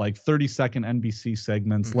segments, like 30-second NBC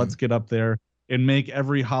segments. Mm-hmm. Let's get up there and make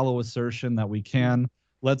every hollow assertion that we can.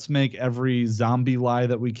 Let's make every zombie lie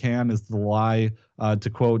that we can is the lie, to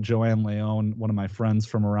quote Joanne Leone, one of my friends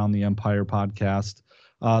from Around the Empire podcast,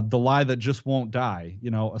 the lie that just won't die.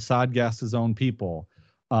 Assad gassed his own people.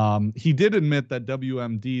 He did admit that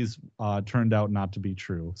WMDs turned out not to be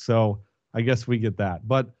true. So I guess we get that.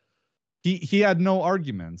 But he had no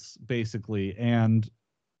arguments, basically. And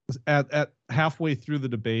at halfway through the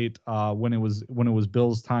debate, when it was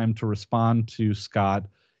Bill's time to respond to Scott,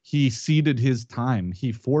 he ceded his time.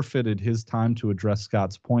 He forfeited his time to address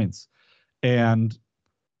Scott's points. And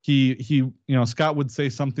Scott would say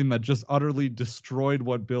something that just utterly destroyed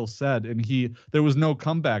what Bill said. And there was no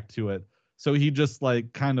comeback to it. So he just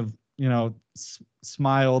kind of,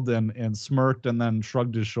 smiled and smirked and then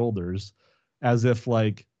shrugged his shoulders as if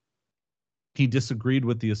he disagreed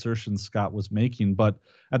with the assertions Scott was making. But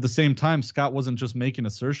at the same time, Scott wasn't just making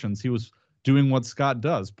assertions. He was doing what Scott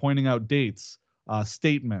does, pointing out dates,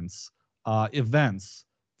 statements, events,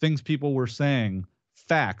 things people were saying,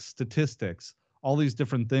 facts, statistics, all these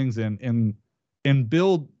different things. And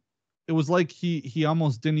Bill, it was like he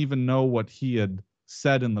almost didn't even know what he had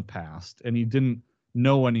said in the past, and he didn't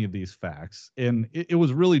know any of these facts. And it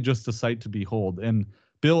was really just a sight to behold. And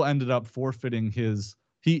Bill ended up forfeiting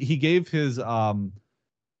he gave his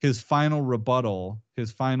final rebuttal,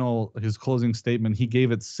 his closing statement. He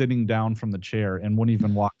gave it sitting down from the chair and wouldn't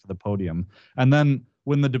even walk to the podium. And then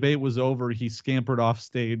when the debate was over, he scampered off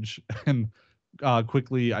stage and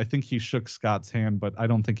quickly, I think he shook Scott's hand, but I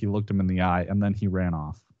don't think he looked him in the eye, and then he ran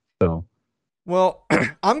off. So, well,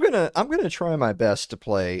 I'm gonna try my best to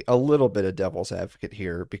play a little bit of devil's advocate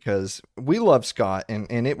here, because we love Scott,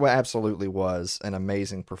 and it absolutely was an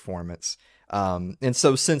amazing performance. And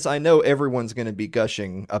so since I know everyone's going to be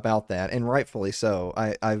gushing about that, and rightfully so,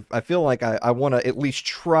 I feel like I want to at least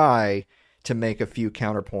try to make a few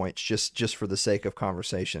counterpoints just for the sake of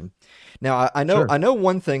conversation. Now, I know, sure. I know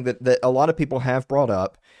one thing that a lot of people have brought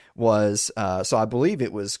up was, so I believe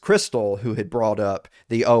it was Kristol who had brought up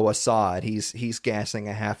the, Assad, he's gassing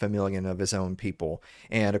 500,000 of his own people.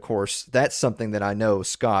 And of course, that's something that I know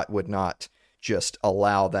Scott would not just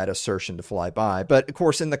allow that assertion to fly by. But of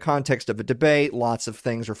course, in the context of a debate, lots of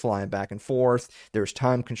things are flying back and forth. There's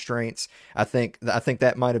time constraints. I think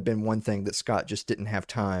that might have been one thing that Scott just didn't have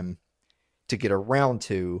time to get around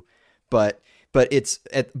to. But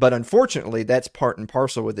unfortunately, that's part and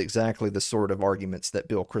parcel with exactly the sort of arguments that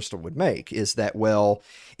Bill Kristol would make, is that, well,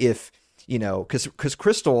 if, because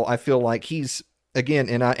Kristol, I feel like he's, again,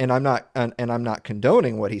 and I'm not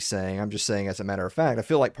condoning what he's saying. I'm just saying, as a matter of fact, I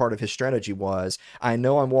feel like part of his strategy was, I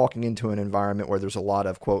know I'm walking into an environment where there's a lot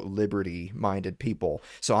of, quote, liberty-minded people.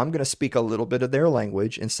 So I'm going to speak a little bit of their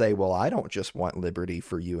language and say, well, I don't just want liberty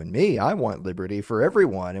for you and me. I want liberty for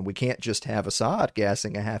everyone. And we can't just have Assad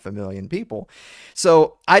gassing 500,000 people.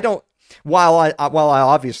 So while I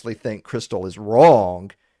obviously think Kristol is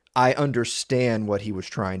wrong, I understand what he was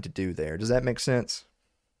trying to do there. Does that make sense?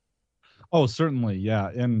 Oh, certainly. Yeah.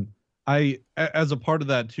 And as a part of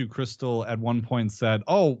that too, Kristol at one point said,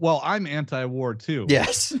 oh, well, I'm anti-war too.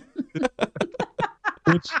 Yes.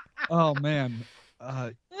 Which, oh man.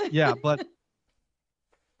 Yeah. But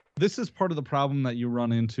this is part of the problem that you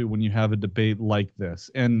run into when you have a debate like this.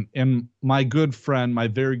 And my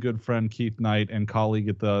very good friend, Keith Knight, and colleague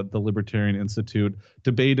at the Libertarian Institute,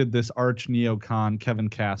 debated this arch neocon, Kevin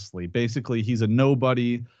Castley. Basically, he's a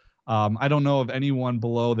nobody. I don't know of anyone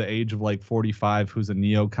below the age of 45 who's a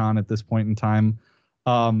neocon at this point in time.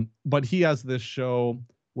 But he has this show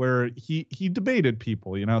where he debated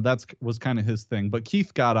people, that was kind of his thing. But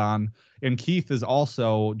Keith got on, and Keith is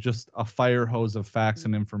also just a fire hose of facts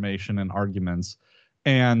and information and arguments.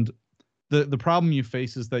 And the problem you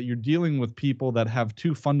face is that you're dealing with people that have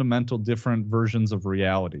two fundamental different versions of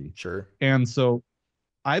reality. Sure. And so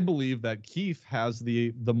I believe that Keith has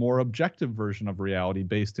the more objective version of reality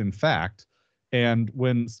based in fact. And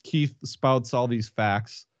when Keith spouts all these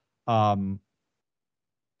facts,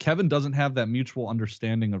 Kevin doesn't have that mutual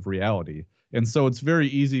understanding of reality. And so it's very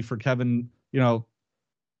easy for Kevin,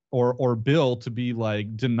 or Bill to be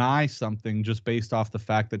deny something just based off the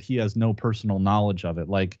fact that he has no personal knowledge of it.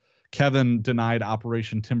 Like Kevin denied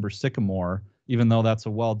Operation Timber Sycamore, even though that's a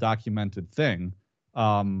well-documented thing,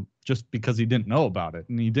 just because he didn't know about it.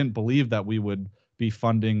 And he didn't believe that we would be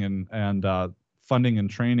funding and funding and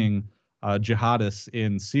training jihadists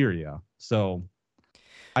in Syria. So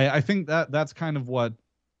I think that's kind of what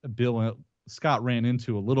Scott ran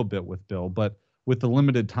into a little bit with Bill, but with the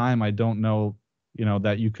limited time, I don't know,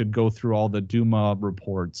 that you could go through all the Duma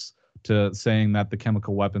reports to saying that the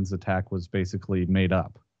chemical weapons attack was basically made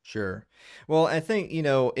up. Sure. Well, I think,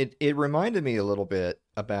 it reminded me a little bit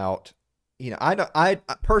about, I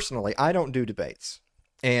personally, I don't do debates.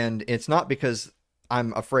 And it's not because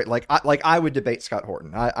I'm afraid, I would debate Scott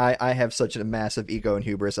Horton. I have such a massive ego and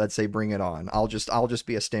hubris. I'd say bring it on. I'll just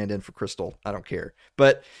be a stand-in for Crystal. I don't care.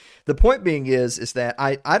 But the point being is that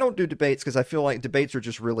I don't do debates because I feel like debates are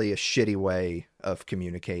just really a shitty way of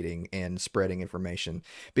communicating and spreading information.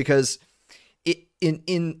 Because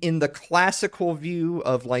in the classical view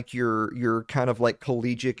of like your kind of like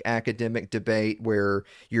collegiate academic debate where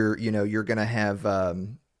you're going to have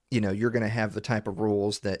you're going to have the type of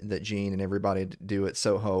rules that Gene and everybody do at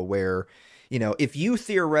Soho where, if you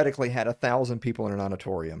theoretically had 1,000 people in an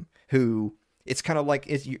auditorium who it's kind of like,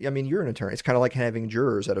 you're an attorney. It's kind of like having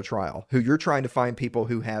jurors at a trial who you're trying to find people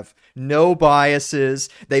who have no biases.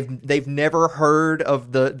 They've never heard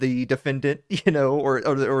of the defendant,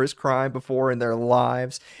 or his crime before in their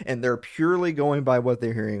lives. And they're purely going by what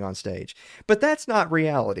they're hearing on stage. But that's not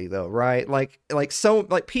reality though, right? Like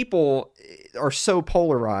people are so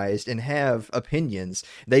polarized and have opinions.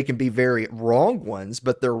 They can be very wrong ones,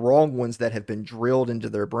 but they're wrong ones that have been drilled into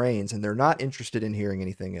their brains and they're not interested in hearing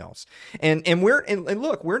anything else. And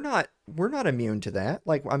look, we're not immune to that.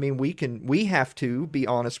 We have to be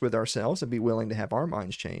honest with ourselves and be willing to have our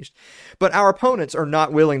minds changed. But our opponents are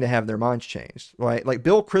not willing to have their minds changed, right? Like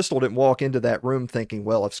Bill Kristol didn't walk into that room thinking,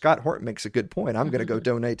 well, if Scott Horton makes a good point, I'm going to go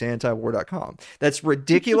donate to antiwar.com. That's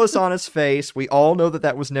ridiculous on his face. We all know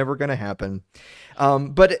that was never going to happen.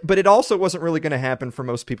 But it also wasn't really going to happen for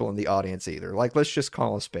most people in the audience either. Like, let's just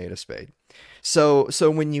call a spade a spade. So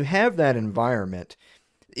when you have that environment,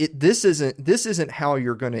 this isn't how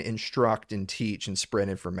you're going to instruct and teach and spread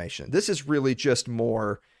information. This is really just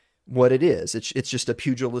more what it is. It's just a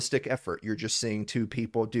pugilistic effort. You're just seeing two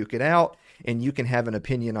people duke it out, and you can have an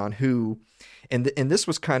opinion on who. And this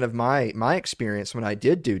was kind of my experience when I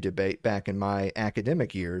did do debate back in my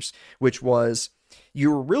academic years, which was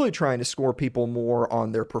you were really trying to score people more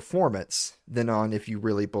on their performance than on if you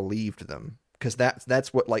really believed them. Because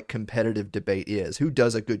that's what like competitive debate is. Who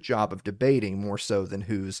does a good job of debating more so than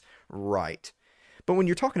who's right. But when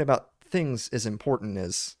you're talking about things as important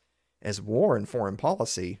as war and foreign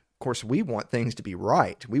policy, of course, we want things to be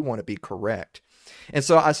right. We want to be correct. And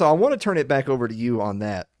so I want to turn it back over to you on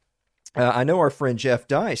that. I know our friend Jeff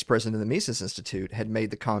Dice, president of the Mises Institute, had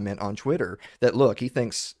made the comment on Twitter that, look, he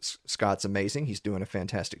thinks Scott's amazing. He's doing a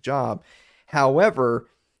fantastic job. However,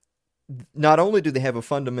 not only do they have a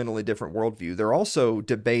fundamentally different worldview, they're also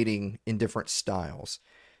debating in different styles.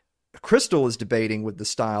 Crystal is debating with the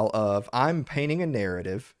style of, I'm painting a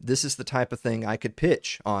narrative. This is the type of thing I could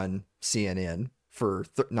pitch on CNN for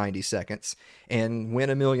 90 seconds and win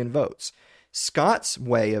 1 million votes. Scott's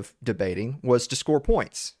way of debating was to score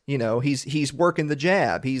points. He's working the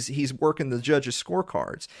jab. He's working the judges'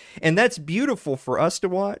 scorecards. And that's beautiful for us to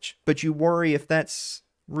watch, but you worry if that's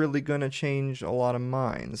really going to change a lot of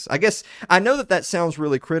minds. I guess I know that sounds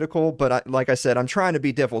really critical, but like I said, I'm trying to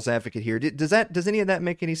be devil's advocate here. Does any of that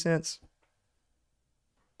make any sense?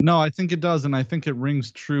 No, I think it does. And I think it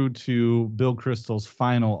rings true to Bill Kristol's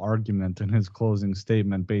final argument in his closing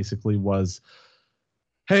statement basically was,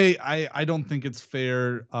 hey, I don't think it's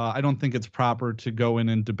fair. I don't think it's proper to go in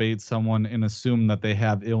and debate someone and assume that they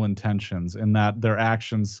have ill intentions and that their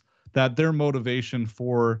actions, that their motivation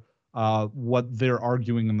for what they're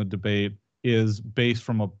arguing in the debate is based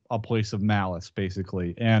from a place of malice,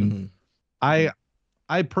 basically. And I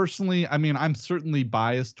personally, I'm certainly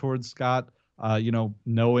biased towards Scott,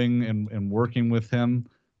 knowing and working with him.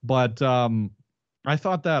 But I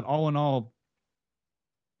thought that all in all,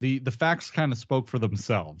 the facts kind of spoke for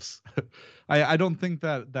themselves. I don't think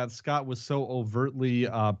that Scott was so overtly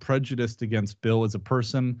prejudiced against Bill as a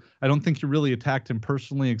person. I don't think he really attacked him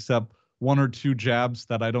personally, except 1 or 2 jabs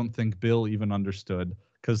that I don't think Bill even understood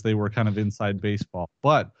because they were kind of inside baseball.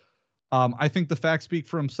 But I think the facts speak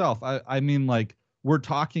for himself. I mean, we're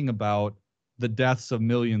talking about the deaths of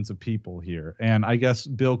millions of people here. And I guess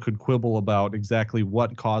Bill could quibble about exactly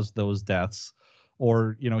what caused those deaths.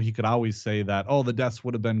 Or, he could always say that, oh, the deaths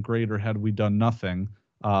would have been greater had we done nothing.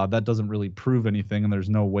 That doesn't really prove anything, and there's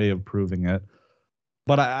no way of proving it.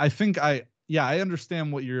 But I think I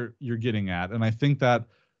understand what you're getting at. And I think that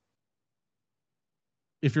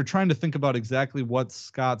if you're trying to think about exactly what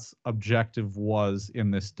Scott's objective was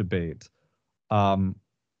in this debate, I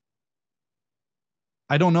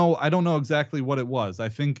don't know exactly what it was. I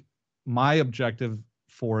think my objective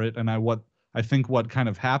for it, and what kind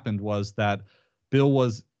of happened was that Bill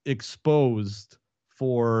was exposed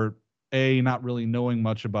for A, not really knowing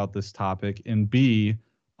much about this topic, and B,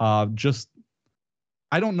 just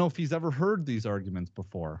I don't know if he's ever heard these arguments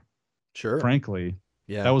before. Sure. Frankly,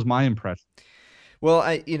 yeah, that was my impression. Well,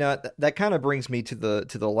 that kind of brings me to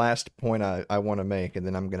the last point I want to make, and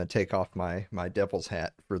then I'm going to take off my devil's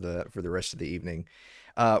hat for the rest of the evening,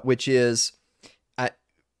 which is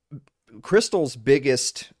Crystal's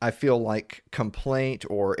biggest, I feel like, complaint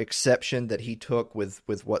or exception that he took with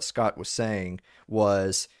what Scott was saying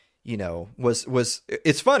was,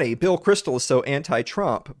 it's funny. Bill Kristol is so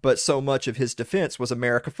anti-Trump, but so much of his defense was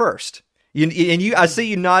America first. I see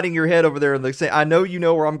you nodding your head over there and saying, I know you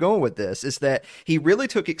know where I'm going with this. Is that he really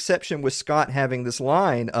took exception with Scott having this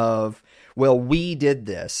line of, well, we did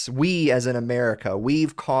this. We, as in America,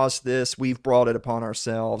 we've caused this. We've brought it upon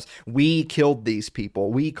ourselves. We killed these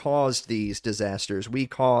people. We caused these disasters. We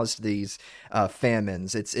caused these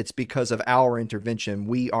famines. It's because of our intervention.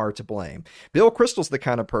 We are to blame. Bill Kristol's the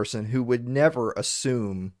kind of person who would never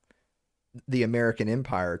assume the American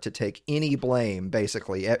empire to take any blame,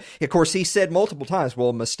 basically. Of course, he said multiple times,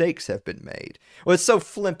 well, mistakes have been made. Well, it's so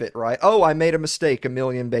flippant, right? Oh, I made a mistake. 1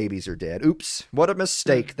 million babies are dead. Oops, what a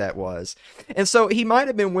mistake that was. And so he might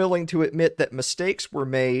have been willing to admit that mistakes were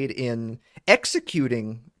made in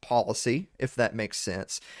executing policy, if that makes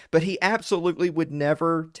sense. But he absolutely would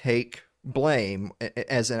never take blame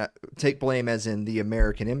as in the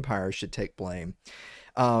American empire should take blame.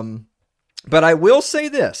 But I will say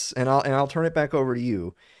this, and I'll turn it back over to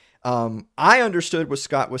you. I understood what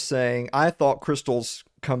Scott was saying. I thought Crystal's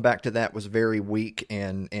comeback to that was very weak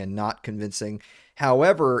and not convincing.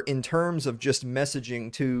 However, in terms of just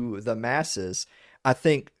messaging to the masses, I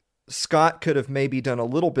think Scott could have maybe done a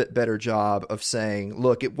little bit better job of saying,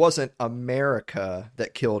 look, it wasn't America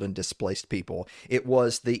that killed and displaced people. It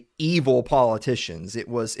was the evil politicians. It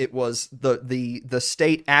was the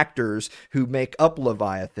state actors who make up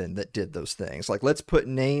Leviathan that did those things. Like, let's put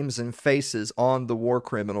names and faces on the war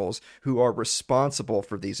criminals who are responsible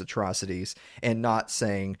for these atrocities, and not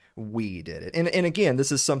saying we did it. And again,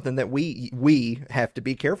 this is something that we have to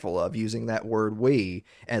be careful of, using that word we,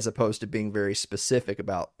 as opposed to being very specific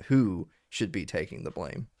about who should be taking the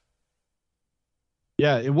blame.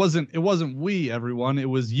 Yeah, it wasn't we, everyone. It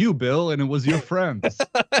was you, Bill, and it was your friends.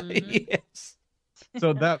 Yes.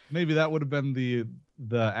 So that would have been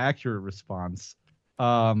the accurate response.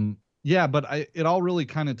 Yeah, but it all really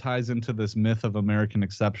kind of ties into this myth of American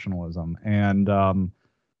exceptionalism, and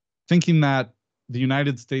thinking that the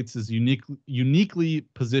United States is uniquely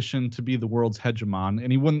positioned to be the world's hegemon,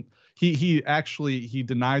 and he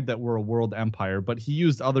denied that we're a world empire, but he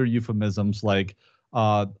used other euphemisms like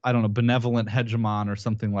I don't know, benevolent hegemon or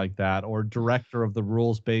something like that, or director of the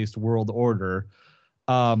rules-based world order.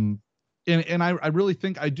 And I really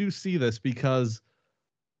think I do see this, because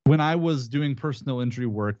when I was doing personal injury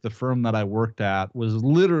work, the firm that I worked at was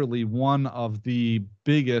literally one of the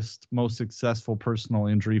biggest, most successful personal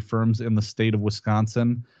injury firms in the state of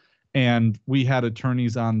Wisconsin. And we had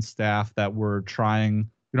attorneys on staff that were trying,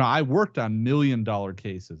 I worked on $1 million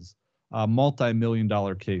cases,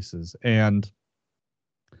 multi-million-dollar cases. And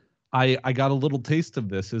I got a little taste of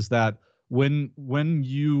this, is that when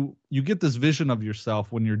you get this vision of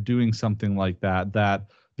yourself when you're doing something like that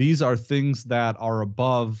these are things that are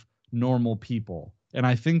above normal people. And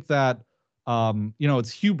I think that,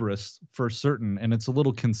 it's hubris for certain, and it's a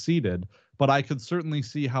little conceited, but I could certainly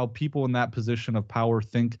see how people in that position of power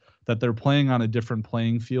think that they're playing on a different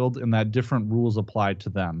playing field and that different rules apply to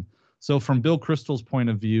them. So from Bill Kristol's point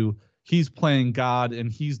of view, he's playing God,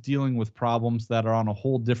 and he's dealing with problems that are on a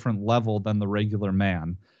whole different level than the regular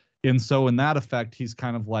man. And so in that effect, he's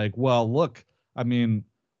kind of like, well, look, I mean,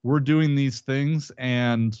 we're doing these things,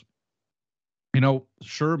 and,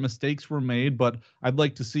 sure, mistakes were made, but I'd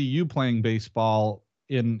like to see you playing baseball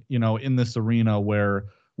in this arena where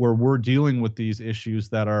we're dealing with these issues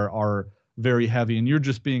that are very heavy, and you're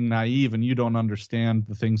just being naive and you don't understand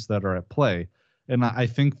the things that are at play. And I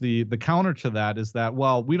think the counter to that is that,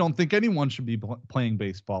 well, we don't think anyone should be playing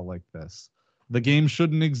baseball like this. The game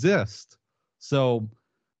shouldn't exist. So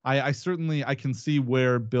I certainly can see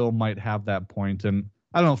where Bill might have that point. And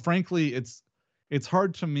I don't know, frankly, it's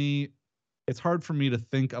hard for me to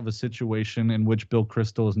think of a situation in which Bill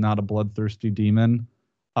Kristol is not a bloodthirsty demon.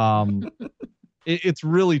 It's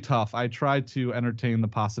really tough. I try to entertain the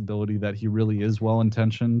possibility that he really is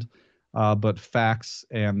well-intentioned, but facts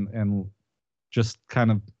and just kind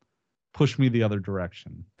of push me the other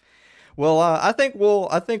direction. Well, I think we'll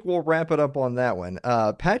wrap it up on that one.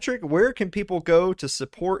 Patrick, where can people go to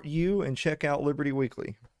support you and check out Liberty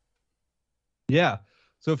Weekly? Yeah.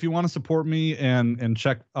 So if you want to support me and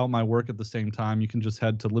check out my work at the same time, you can just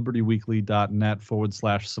head to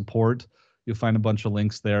libertyweekly.net/support. You'll find a bunch of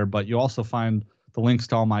links there, but you'll also find the links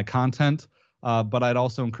to all my content. But I'd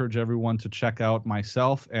also encourage everyone to check out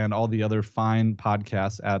myself and all the other fine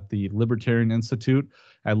podcasts at the Libertarian Institute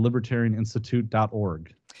at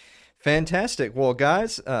libertarianinstitute.org. Fantastic. Well,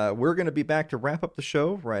 guys, we're going to be back to wrap up the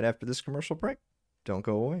show right after this commercial break. Don't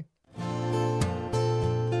go away.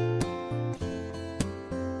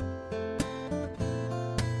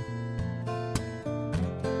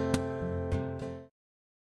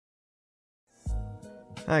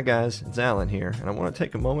 Hi guys, it's Alan here, and I want to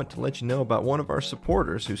take a moment to let you know about one of our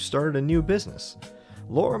supporters who started a new business.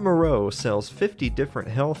 Laura Moreau sells 50 different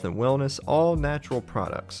health and wellness all-natural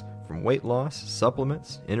products, from weight loss,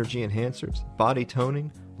 supplements, energy enhancers, body toning,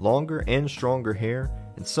 longer and stronger hair,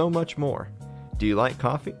 and so much more. Do you like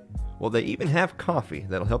coffee? Well, they even have coffee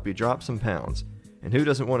that'll help you drop some pounds. And who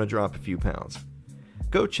doesn't want to drop a few pounds?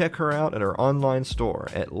 Go check her out at her online store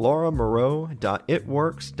at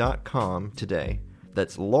lauramoreau.itworks.com today.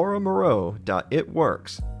 That's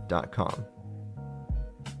lauramoreau.itworks.com.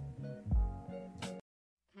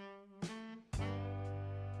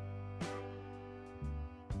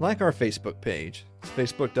 Like our Facebook page. It's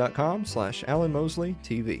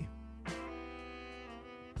facebook.com/AlanMosleyTV.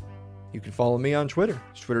 You can follow me on Twitter.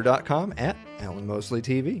 It's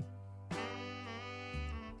twitter.com/AlanMosleyTV.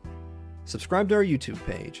 Subscribe to our YouTube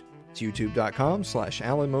page. It's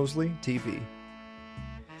youtube.com/AlanMosleyTV.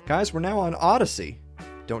 Guys, we're now on Odyssey.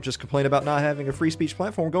 Don't just complain about not having a free speech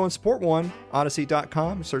platform. Go and support one.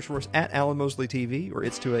 Odyssey.com. Search for us at Alan Mosley TV or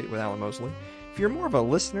It's Too Late with Alan Mosley. If you're more of a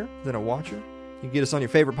listener than a watcher, you can get us on your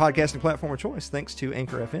favorite podcasting platform of choice thanks to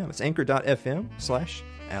Anchor FM. It's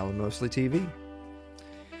anchor.fm/Alan Mosley TV.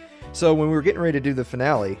 So when we were getting ready to do the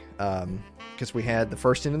finale, because we had the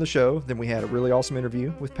first end of the show, then we had a really awesome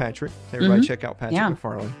interview with Patrick. Everybody check out Patrick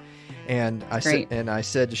McFarland. And I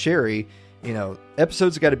said to Sherry, you know,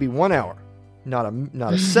 episodes got to be 1 hour, not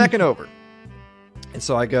a second over. And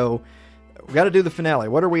so I go, we got to do the finale.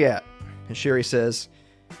 What are we at? And Sherry says,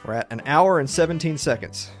 we're at 1 hour and 17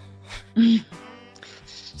 seconds.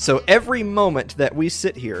 So every moment that we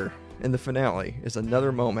sit here in the finale is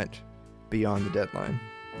another moment beyond the deadline.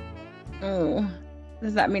 Oh,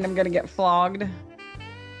 does that mean I'm going to get flogged?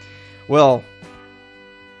 Well,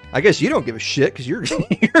 I guess you don't give a shit because you're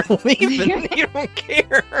leaving. You don't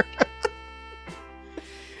care.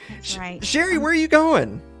 That's right. Sherry, where are you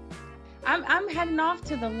going? I'm heading off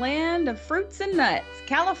to the land of fruits and nuts,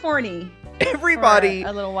 California. Everybody, for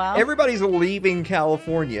a little while. Everybody's leaving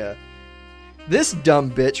California. This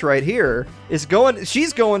dumb bitch right here is going.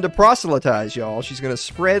 She's going to proselytize, y'all. She's going to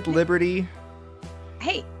spread liberty.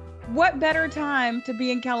 Hey, what better time to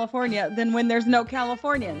be in California than when there's no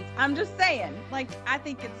Californians? I'm just saying. Like, I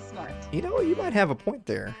think it's smart. You know, you might have a point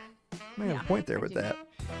there. Have a point there with that.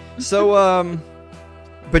 So,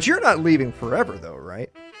 but you're not leaving forever, though,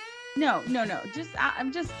 right? No.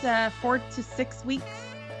 I'm just 4 to 6 weeks.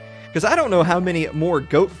 Because I don't know how many more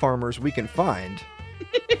goat farmers we can find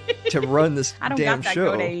to run this I don't damn got that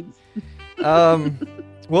show. Goat AIDS.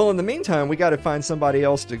 Well, in the meantime, we got to find somebody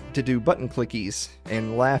else to do button clickies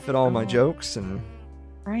and laugh at all my jokes and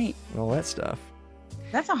all that stuff.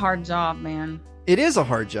 That's a hard job, man. It is a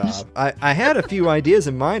hard job. I had a few ideas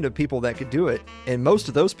in mind of people that could do it, and most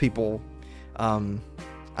of those people, I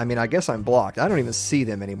mean, I guess I'm blocked. I don't even see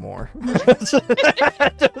them anymore.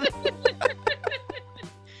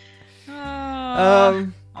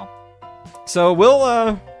 So we'll,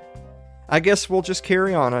 I guess we'll just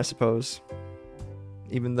carry on, I suppose.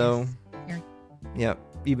 Even though,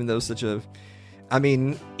 even though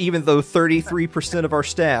even though 33% of our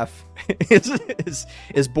staff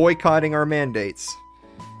is boycotting our mandates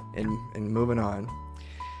and moving on.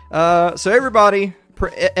 So everybody,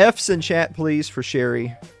 F's in chat, please, for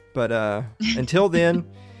Sherry. But until then,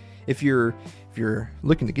 if you're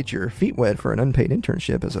looking to get your feet wet for an unpaid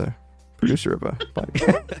internship as a producer of a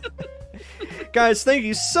podcast. Guys, thank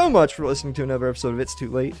you so much for listening to another episode of It's Too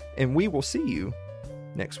Late, and we will see you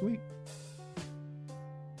next week.